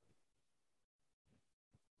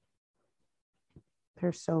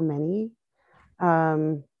so many.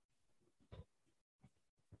 I'm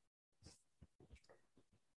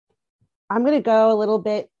going to go a little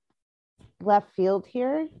bit left field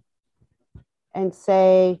here and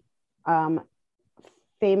say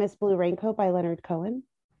Famous Blue Raincoat by Leonard Cohen.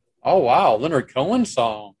 Oh, wow. Leonard Cohen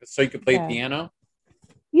song. So you could play piano?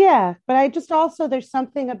 Yeah, but I just also, there's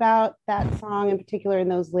something about that song in particular in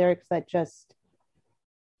those lyrics that just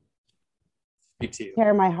speak to you.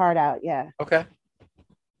 Tear my heart out. Yeah. Okay.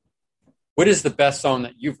 What is the best song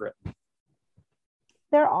that you've written?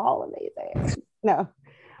 They're all amazing. No.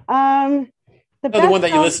 The one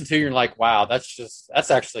that you listen to, you're like, wow, that's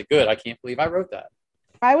actually good. I can't believe I wrote that.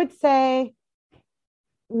 I would say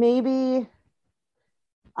maybe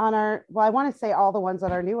I want to say all the ones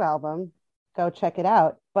on our new album. Go check it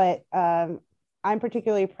out. But I'm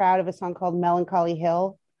particularly proud of a song called Melancholy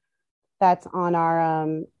Hill. That's on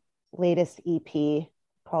our latest EP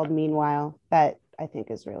called Meanwhile. That I think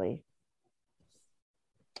is really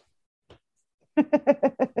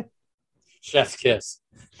Chef's kiss.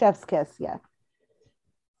 Chef's kiss, yeah.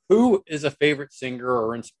 Who is a favorite singer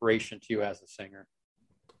or inspiration to you as a singer?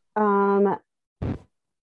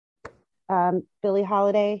 Billie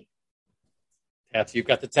Holiday. You've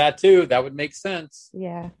got the tattoo. That would make sense.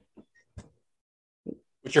 Yeah.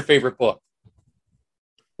 What's your favorite book?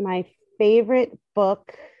 My favorite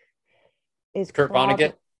book is Kurt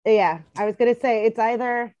Vonnegut. Yeah, I was going to say it's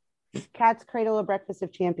either Cat's Cradle or Breakfast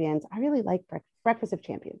of Champions. I really like Breakfast of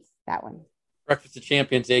Champions. That one. Breakfast of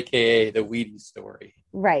Champions, aka the Wheaties story.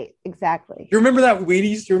 Right, exactly. You remember that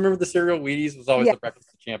Wheaties? Do you remember the cereal Wheaties was always the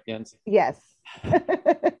Breakfast of Champions? Yes.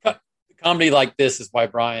 comedy like this is why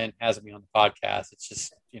Brian has me on the podcast. It's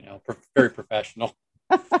just, very professional.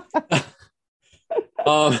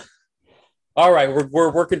 All right,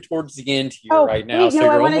 we're working towards the end here right now, wait, so no,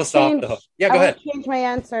 you're almost off the hook. Yeah, go ahead. Change my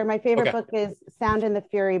answer. My favorite Okay. book is Sound and the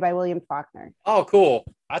Fury by William Faulkner. Oh, cool.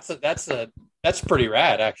 That's pretty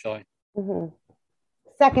rad, actually. Mm-hmm.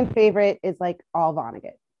 Second favorite is like all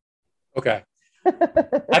Vonnegut. Okay.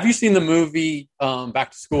 Have you seen the movie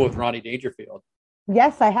Back to School with Rodney Dangerfield?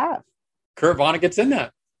 Yes, I have. Kurt Vonnegut's in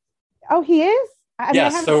that. Oh, he is? I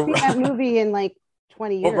Yes, haven't seen that movie in like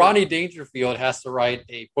 20 years. Well, Rodney Dangerfield has to write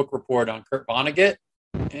a book report on Kurt Vonnegut,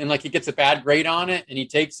 and like he gets a bad grade on it, and he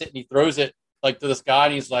takes it and he throws it like to this guy,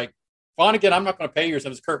 and he's like, "Vonnegut, I'm not going to pay you." So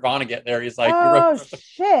it's Kurt Vonnegut there. He's like, "Oh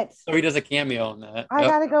shit!" So he does a cameo in that. I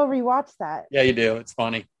gotta go rewatch that. Yeah, you do. It's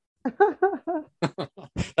funny.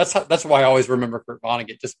 That's why I always remember Kurt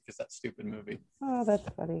Vonnegut, just because that stupid movie. Oh, that's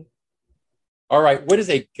funny. All right, what is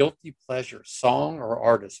a guilty pleasure song or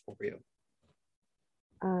artist for you?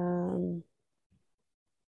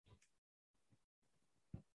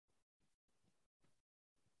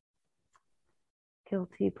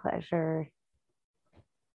 Guilty pleasure.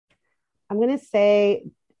 I'm gonna say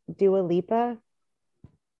Dua Lipa.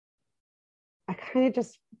 I kind of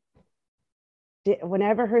just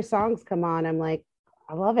whenever her songs come on, I'm like,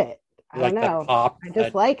 I love it. I don't know. Pop, I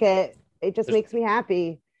just like it. It just makes me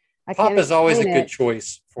happy. Pop is always a good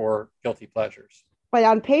choice for guilty pleasures. But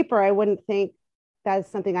on paper, I wouldn't think that's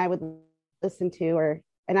something I would listen to,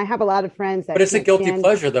 and I have a lot of friends that. But it's a guilty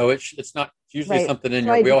pleasure, though. It's not usually something in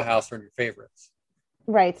your wheelhouse or in your favorites.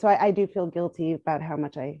 Right. So I do feel guilty about how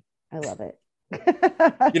much I love it.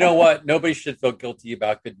 You know what? Nobody should feel guilty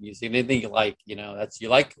about good music. Anything you like, that's you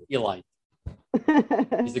like what you like.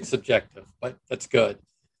 Music's subjective, but that's good.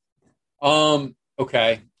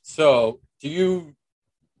 Okay. So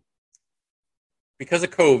because of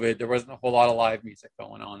COVID, there wasn't a whole lot of live music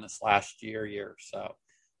going on this last year or so.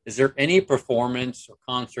 Is there any performance or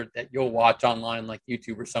concert that you'll watch online, like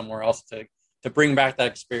YouTube or somewhere else, to bring back that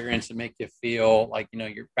experience and make you feel like,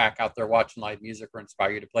 you're back out there watching live music or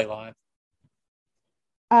inspire you to play live?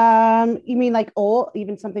 You mean like old,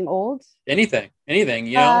 even something old? Anything,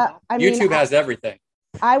 YouTube has everything.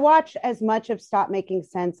 I watch as much of Stop Making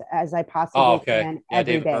Sense as I possibly can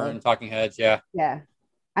every David day. Byrne, Talking Heads, yeah. Yeah.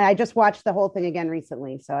 I just watched the whole thing again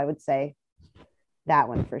recently, so I would say that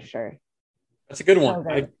one for sure. That's a good one.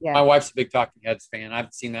 My wife's a big Talking Heads fan. I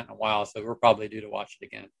haven't seen that in a while, so we're probably due to watch it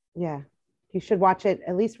again. Yeah. You should watch it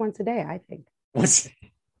at least once a day, I think.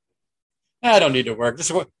 I don't need to work.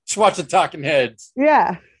 Just watch the Talking Heads.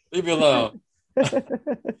 Yeah. Leave me alone.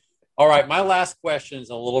 All right. My last question is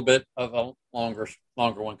a little bit of a longer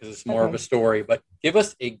one because it's more of a story, but give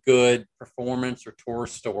us a good performance or tour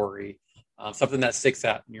story, something that sticks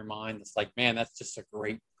out in your mind. That's like, man, that's just a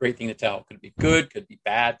great thing to tell. Could be good, could be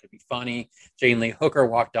bad, could be funny. Jane Lee Hooker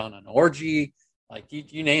walked down an orgy. Like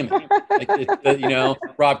you name it.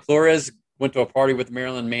 Rob Flores went to a party with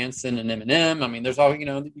Marilyn Manson and Eminem. I mean, there's all, you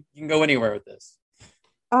can go anywhere with this.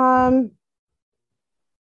 Well,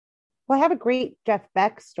 I have a great Jeff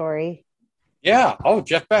Beck story. Yeah. Oh,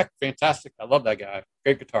 Jeff Beck. Fantastic. I love that guy.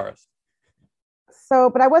 Great guitarist. So,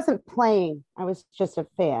 but I wasn't playing. I was just a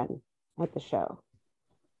fan at the show.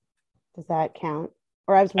 Does that count?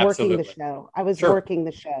 Or I was working the show. I was working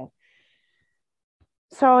the show.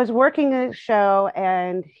 So I was working the show,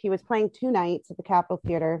 and he was playing 2 nights at the Capitol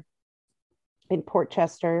Theater in Port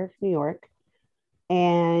Chester, New York.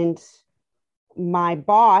 And my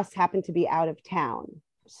boss happened to be out of town.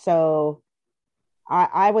 So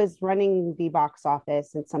I was running the box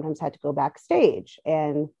office and sometimes had to go backstage.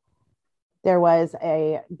 And there was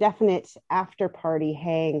a definite after party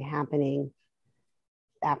hang happening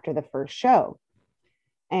after the first show.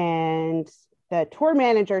 And the tour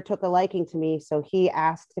manager took a liking to me. So he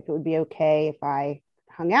asked if it would be okay if I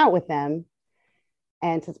hung out with them.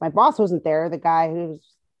 And since my boss wasn't there, the guy who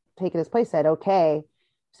was taking his place said, okay.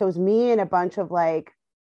 So it was me and a bunch of like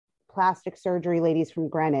plastic surgery ladies from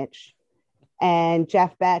Greenwich. And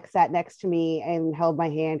Jeff Beck sat next to me and held my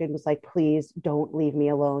hand and was like, please don't leave me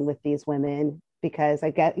alone with these women, because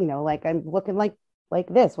I get, like I'm looking like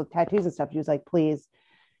this with tattoos and stuff. He was like, please.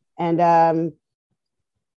 And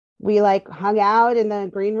we like hung out in the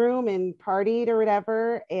green room and partied or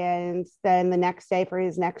whatever. And then the next day for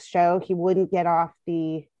his next show, he wouldn't get off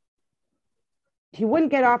the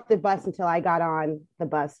bus until I got on the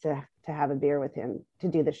bus to have a beer with him to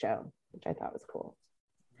do the show, which I thought was cool.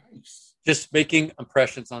 Nice. Just making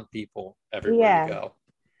impressions on people everywhere you go.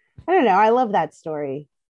 I don't know. I love that story.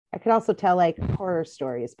 I could also tell like horror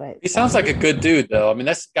stories, but He sounds like a good dude, though. I mean,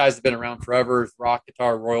 this guy's been around forever. Rock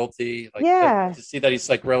guitar royalty. Like, yeah, to see that he's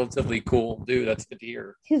like relatively cool dude. That's good to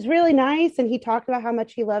hear. he's really nice, and he talked about how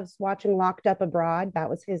much he loves watching Locked Up Abroad. That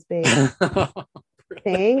was his big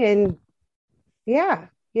thing, and yeah,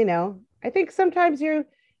 I think sometimes you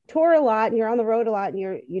tour a lot and you're on the road a lot, and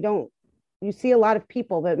you see a lot of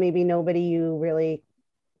people, but maybe nobody you really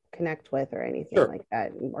connect with or anything Sure. like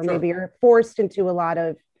that, or Sure. maybe you're forced into a lot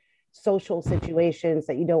of social situations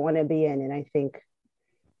that you don't want to be in, and I think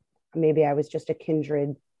maybe I was just a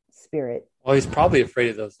kindred spirit. Well, he's probably afraid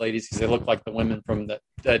of those ladies because they look like the women from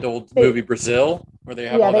that old movie Brazil, where they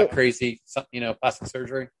have all that crazy, plastic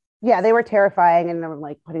surgery. Yeah, they were terrifying, and they were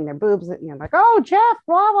like putting their boobs, like, oh, Jeff,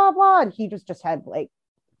 blah blah blah, and he just had like,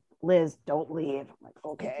 Liz, don't leave. I'm like,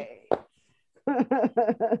 okay.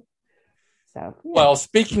 So, yeah. Well,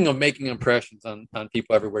 speaking of making impressions on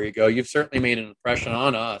people everywhere you go, you've certainly made an impression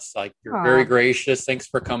on us. Like, you're very gracious. Thanks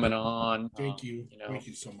for coming on. Thank you. Thank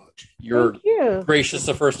you so much. You're gracious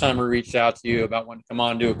the first time we reached out to you about wanting to come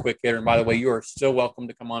on and do a quick hitter. And by the way, you are still welcome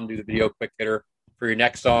to come on and do the video quick hitter for your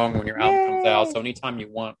next song when your album comes out. So anytime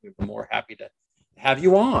you want, we're more happy to have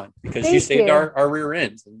you on because you saved our rear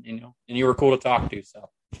ends, and you were cool to talk to. So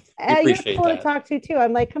appreciate you're cool that. to talk to too.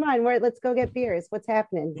 I'm like, come on, let's go get beers. What's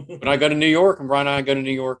happening? When I go to New York, and Brian and I go to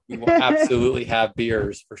New York, we will absolutely have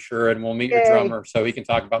beers for sure, and we'll meet your drummer so he can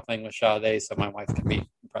talk about playing with Sade, so my wife can be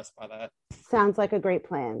impressed by that. Sounds like a great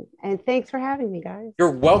plan, and thanks for having me, guys.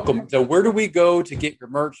 You're welcome. So where do we go to get your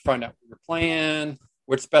merch, find out what you're playing?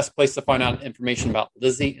 What's the best place to find out information about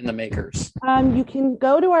Lizzie and the Makers? You can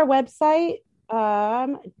go to our website,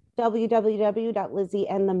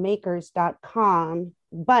 www.lizzieandthemakers.com.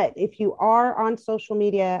 But if you are on social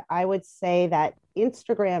media, I would say that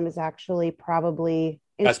Instagram is actually probably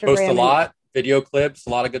Instagram. Guys post a lot, video clips, a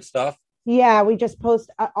lot of good stuff. Yeah, we just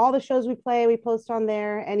post all the shows we play. We post on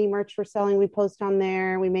there. Any merch we're selling, we post on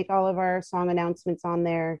there. We make all of our song announcements on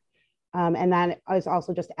there. And that is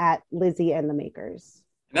also just at Lizzie and the Makers.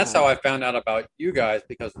 And that's how I found out about you guys,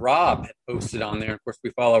 because Rob had posted on there. Of course, we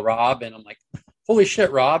follow Rob, and I'm like, holy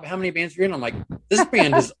shit, Rob, how many bands are you in? I'm like, this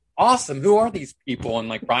band is awesome. Who are these people? And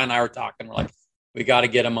like Brian and I were talking, we're like, we got to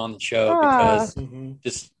get them on the show because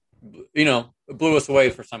just, it blew us away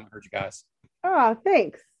the first time I heard you guys. Oh,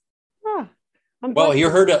 thanks. Oh, well, you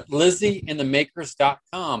heard it,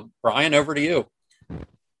 LizzieandtheMakers.com. Brian, over to you.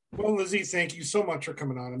 Well, Lizzie, thank you so much for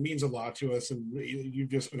coming on. It means a lot to us, and you've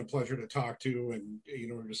just been a pleasure to talk to, and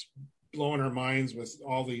we're just blowing our minds with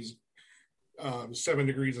all these 7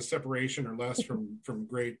 degrees of separation or less from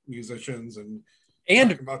great musicians, and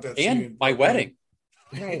about that and my wedding.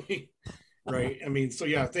 Right. Right. I mean, so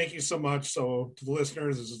yeah, thank you so much. So to the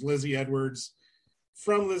listeners, this is Lizzie Edwards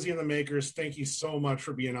from Lizzie and the Makers. Thank you so much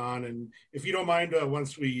for being on. And if you don't mind,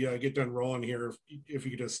 once we get done rolling here, if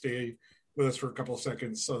you could just stay with us for a couple of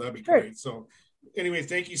seconds, so that'd be great. So anyway,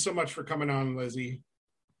 thank you so much for coming on, Lizzie.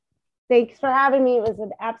 Thanks for having me. It was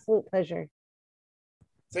an absolute pleasure.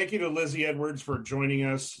 Thank you to Lizzie Edwards for joining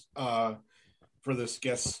us for this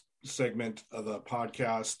guest segment of the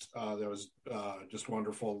podcast. That was just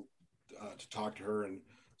wonderful to talk to her. And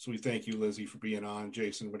so we thank you, Lizzie, for being on.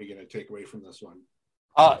 Jason, what are you going to take away from this one?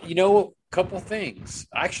 A couple things.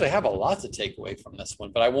 I actually have a lot to take away from this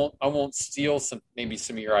one, but I won't steal some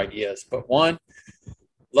of your ideas. But one,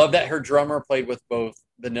 love that her drummer played with both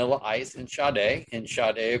Vanilla Ice and Sade. And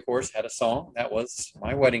Sade, of course, had a song that was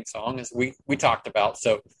my wedding song, as we talked about.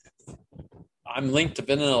 So I'm linked to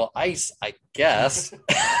Vanilla Ice, I guess.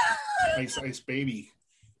 Ice baby.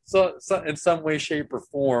 So in some way, shape, or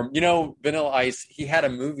form, Vanilla Ice, he had a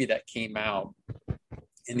movie that came out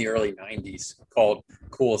in the early 90s called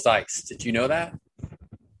Cool as Ice. Did you know that?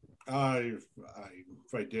 If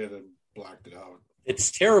I did, I blacked it out.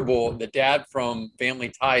 It's terrible. The dad from Family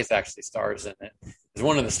Ties actually stars in it. Is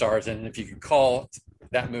one of the stars in it, if you could call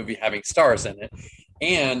that movie having stars in it.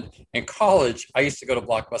 And in college, I used to go to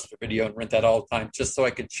Blockbuster Video and rent that all the time just so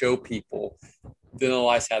I could show people Vanilla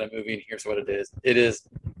Ice had a movie, and here's what it is. It is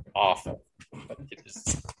awful. But it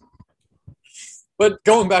is. But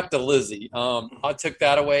going back to Lizzie, I took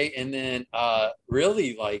that away, and then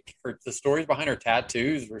really like the stories behind her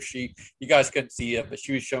tattoos, where you guys couldn't see it, but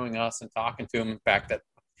she was showing us and talking to him. In fact, that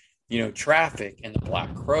Traffic and the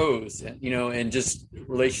Black Crows, and and just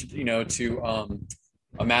relation, to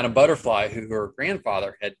Madame Butterfly, who her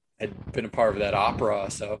grandfather had been a part of that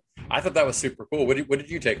opera. So I thought that was super cool. What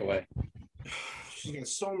did you take away? She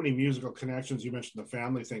has so many musical connections. You mentioned the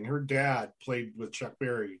family thing. Her dad played with Chuck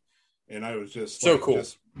Berry. And I was just so cool,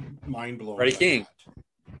 just mind blown. Freddie King,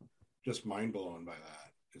 just mind blown by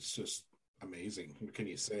that. It's just amazing. What can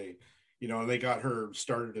you say? they got her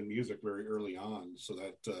started in music very early on, so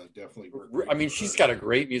that definitely worked. I mean, she's got a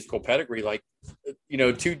great musical pedigree. Like,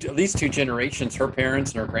 at least two generations, her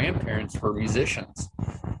parents and her grandparents were musicians.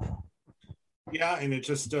 Yeah, and it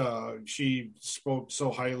just she spoke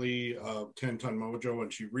so highly of 10 Ton Mojo,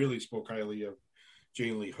 and she really spoke highly of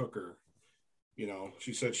Jane Lee Hooker.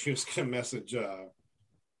 She said she was going to message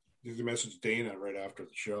Dana right after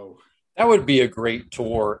the show. That would be a great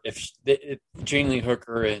tour if Jane Lee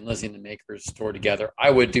Hooker and Lizzie and the Makers toured together. I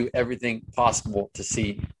would do everything possible to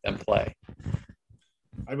see them play.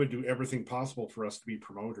 I would do everything possible for us to be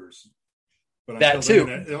promoters. But that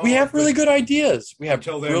too. We have really good ideas. We have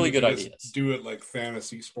really good ideas. Do it like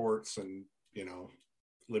fantasy sports and,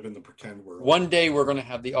 live in the pretend world. One day we're going to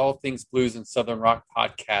have the All Things Blues and Southern Rock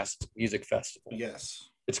Podcast Music Festival. Yes.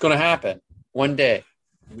 It's going to happen one day.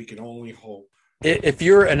 We can only hope. If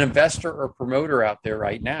you're an investor or promoter out there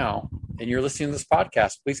right now and you're listening to this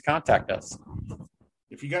podcast, please contact us.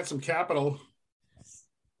 If you got some capital,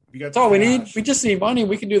 that's all we need. We just need money.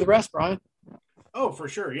 We can do the rest, Brian. Oh, for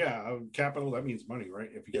sure. Yeah. Capital, that means money, right?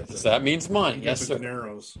 If you that means money. Yes, sir.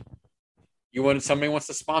 Somebody wants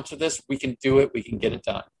to sponsor this, we can do it. We can get it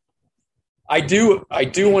done. I do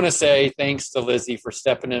want to say thanks to Lizzie for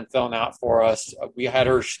stepping in and filling out for us. We had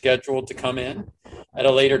her scheduled to come in at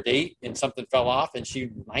a later date and something fell off, and she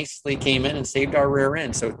nicely came in and saved our rear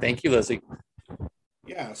end. So thank you, Lizzie.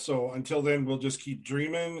 Yeah, so until then, we'll just keep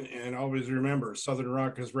dreaming, and always remember, Southern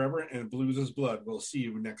Rock is reverent and blues is blood. We'll see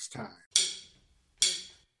you next time.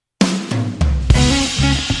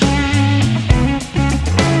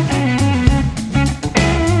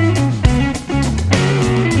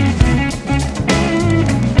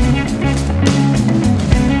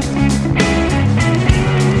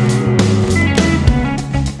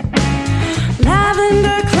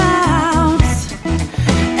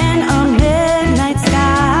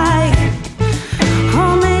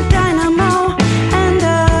 Homemade dynamo and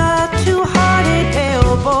a two-hearted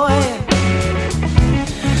pale boy.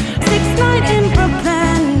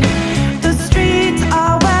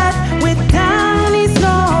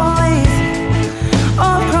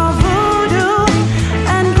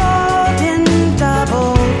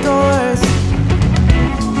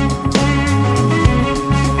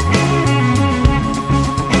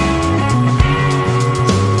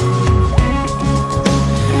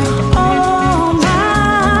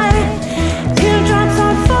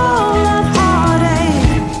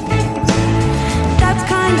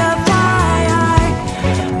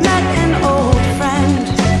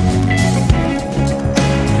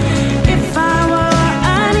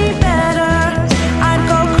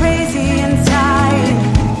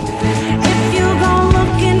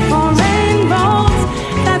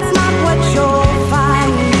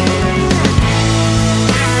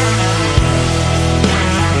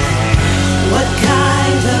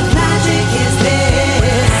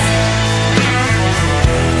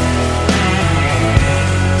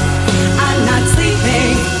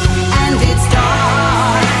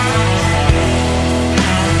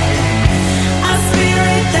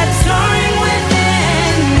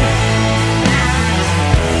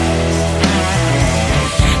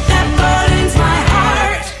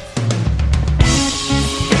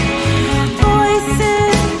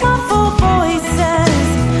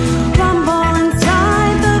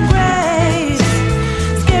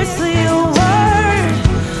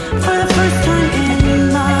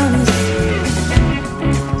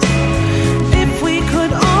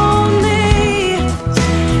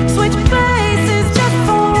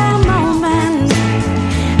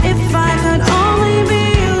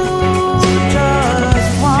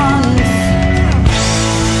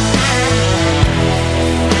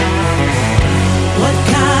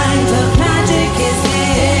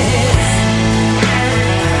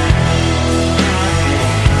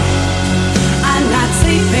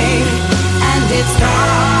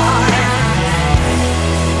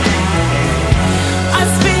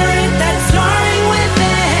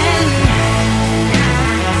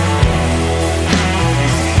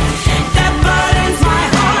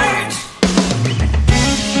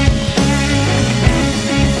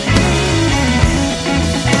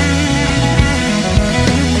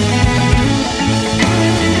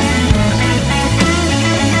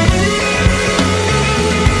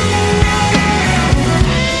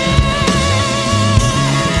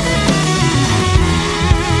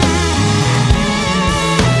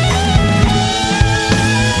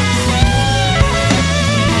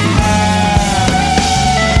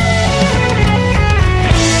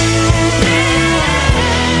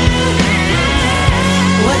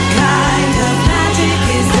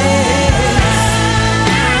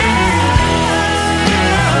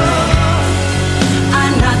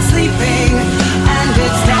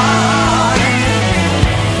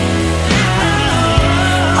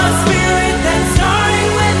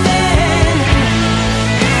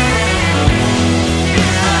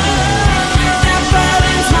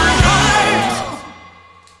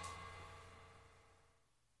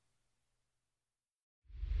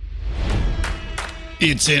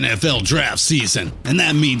 It's NFL draft season, and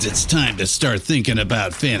that means it's time to start thinking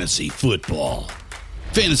about fantasy football.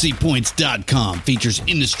 FantasyPoints.com features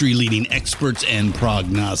industry-leading experts and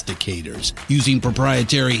prognosticators using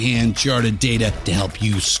proprietary hand-charted data to help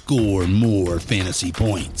you score more fantasy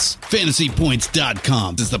points.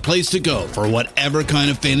 FantasyPoints.com is the place to go for whatever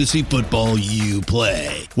kind of fantasy football you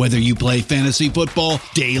play. Whether you play fantasy football,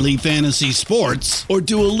 daily fantasy sports, or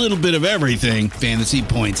do a little bit of everything, Fantasy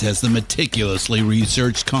Points has the meticulously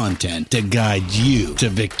researched content to guide you to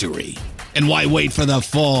victory. And why wait for the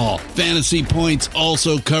fall? Fantasy Points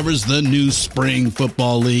also covers the new spring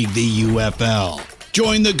football league, the UFL.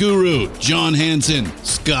 Join the guru, John Hansen,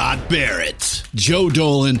 Scott Barrett, Joe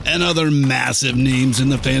Dolan, and other massive names in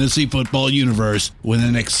the fantasy football universe with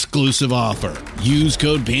an exclusive offer. Use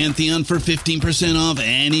code Pantheon for 15% off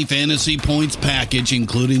any Fantasy Points package,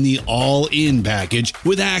 including the all-in package,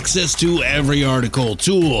 with access to every article,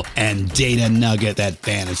 tool, and data nugget that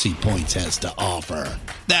Fantasy Points has to offer.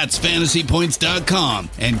 That's FantasyPoints.com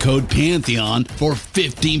and code Pantheon for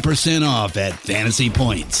 15% off at Fantasy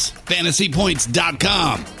Points.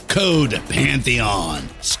 FantasyPoints.com, code Pantheon.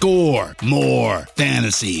 Score more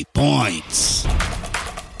fantasy points.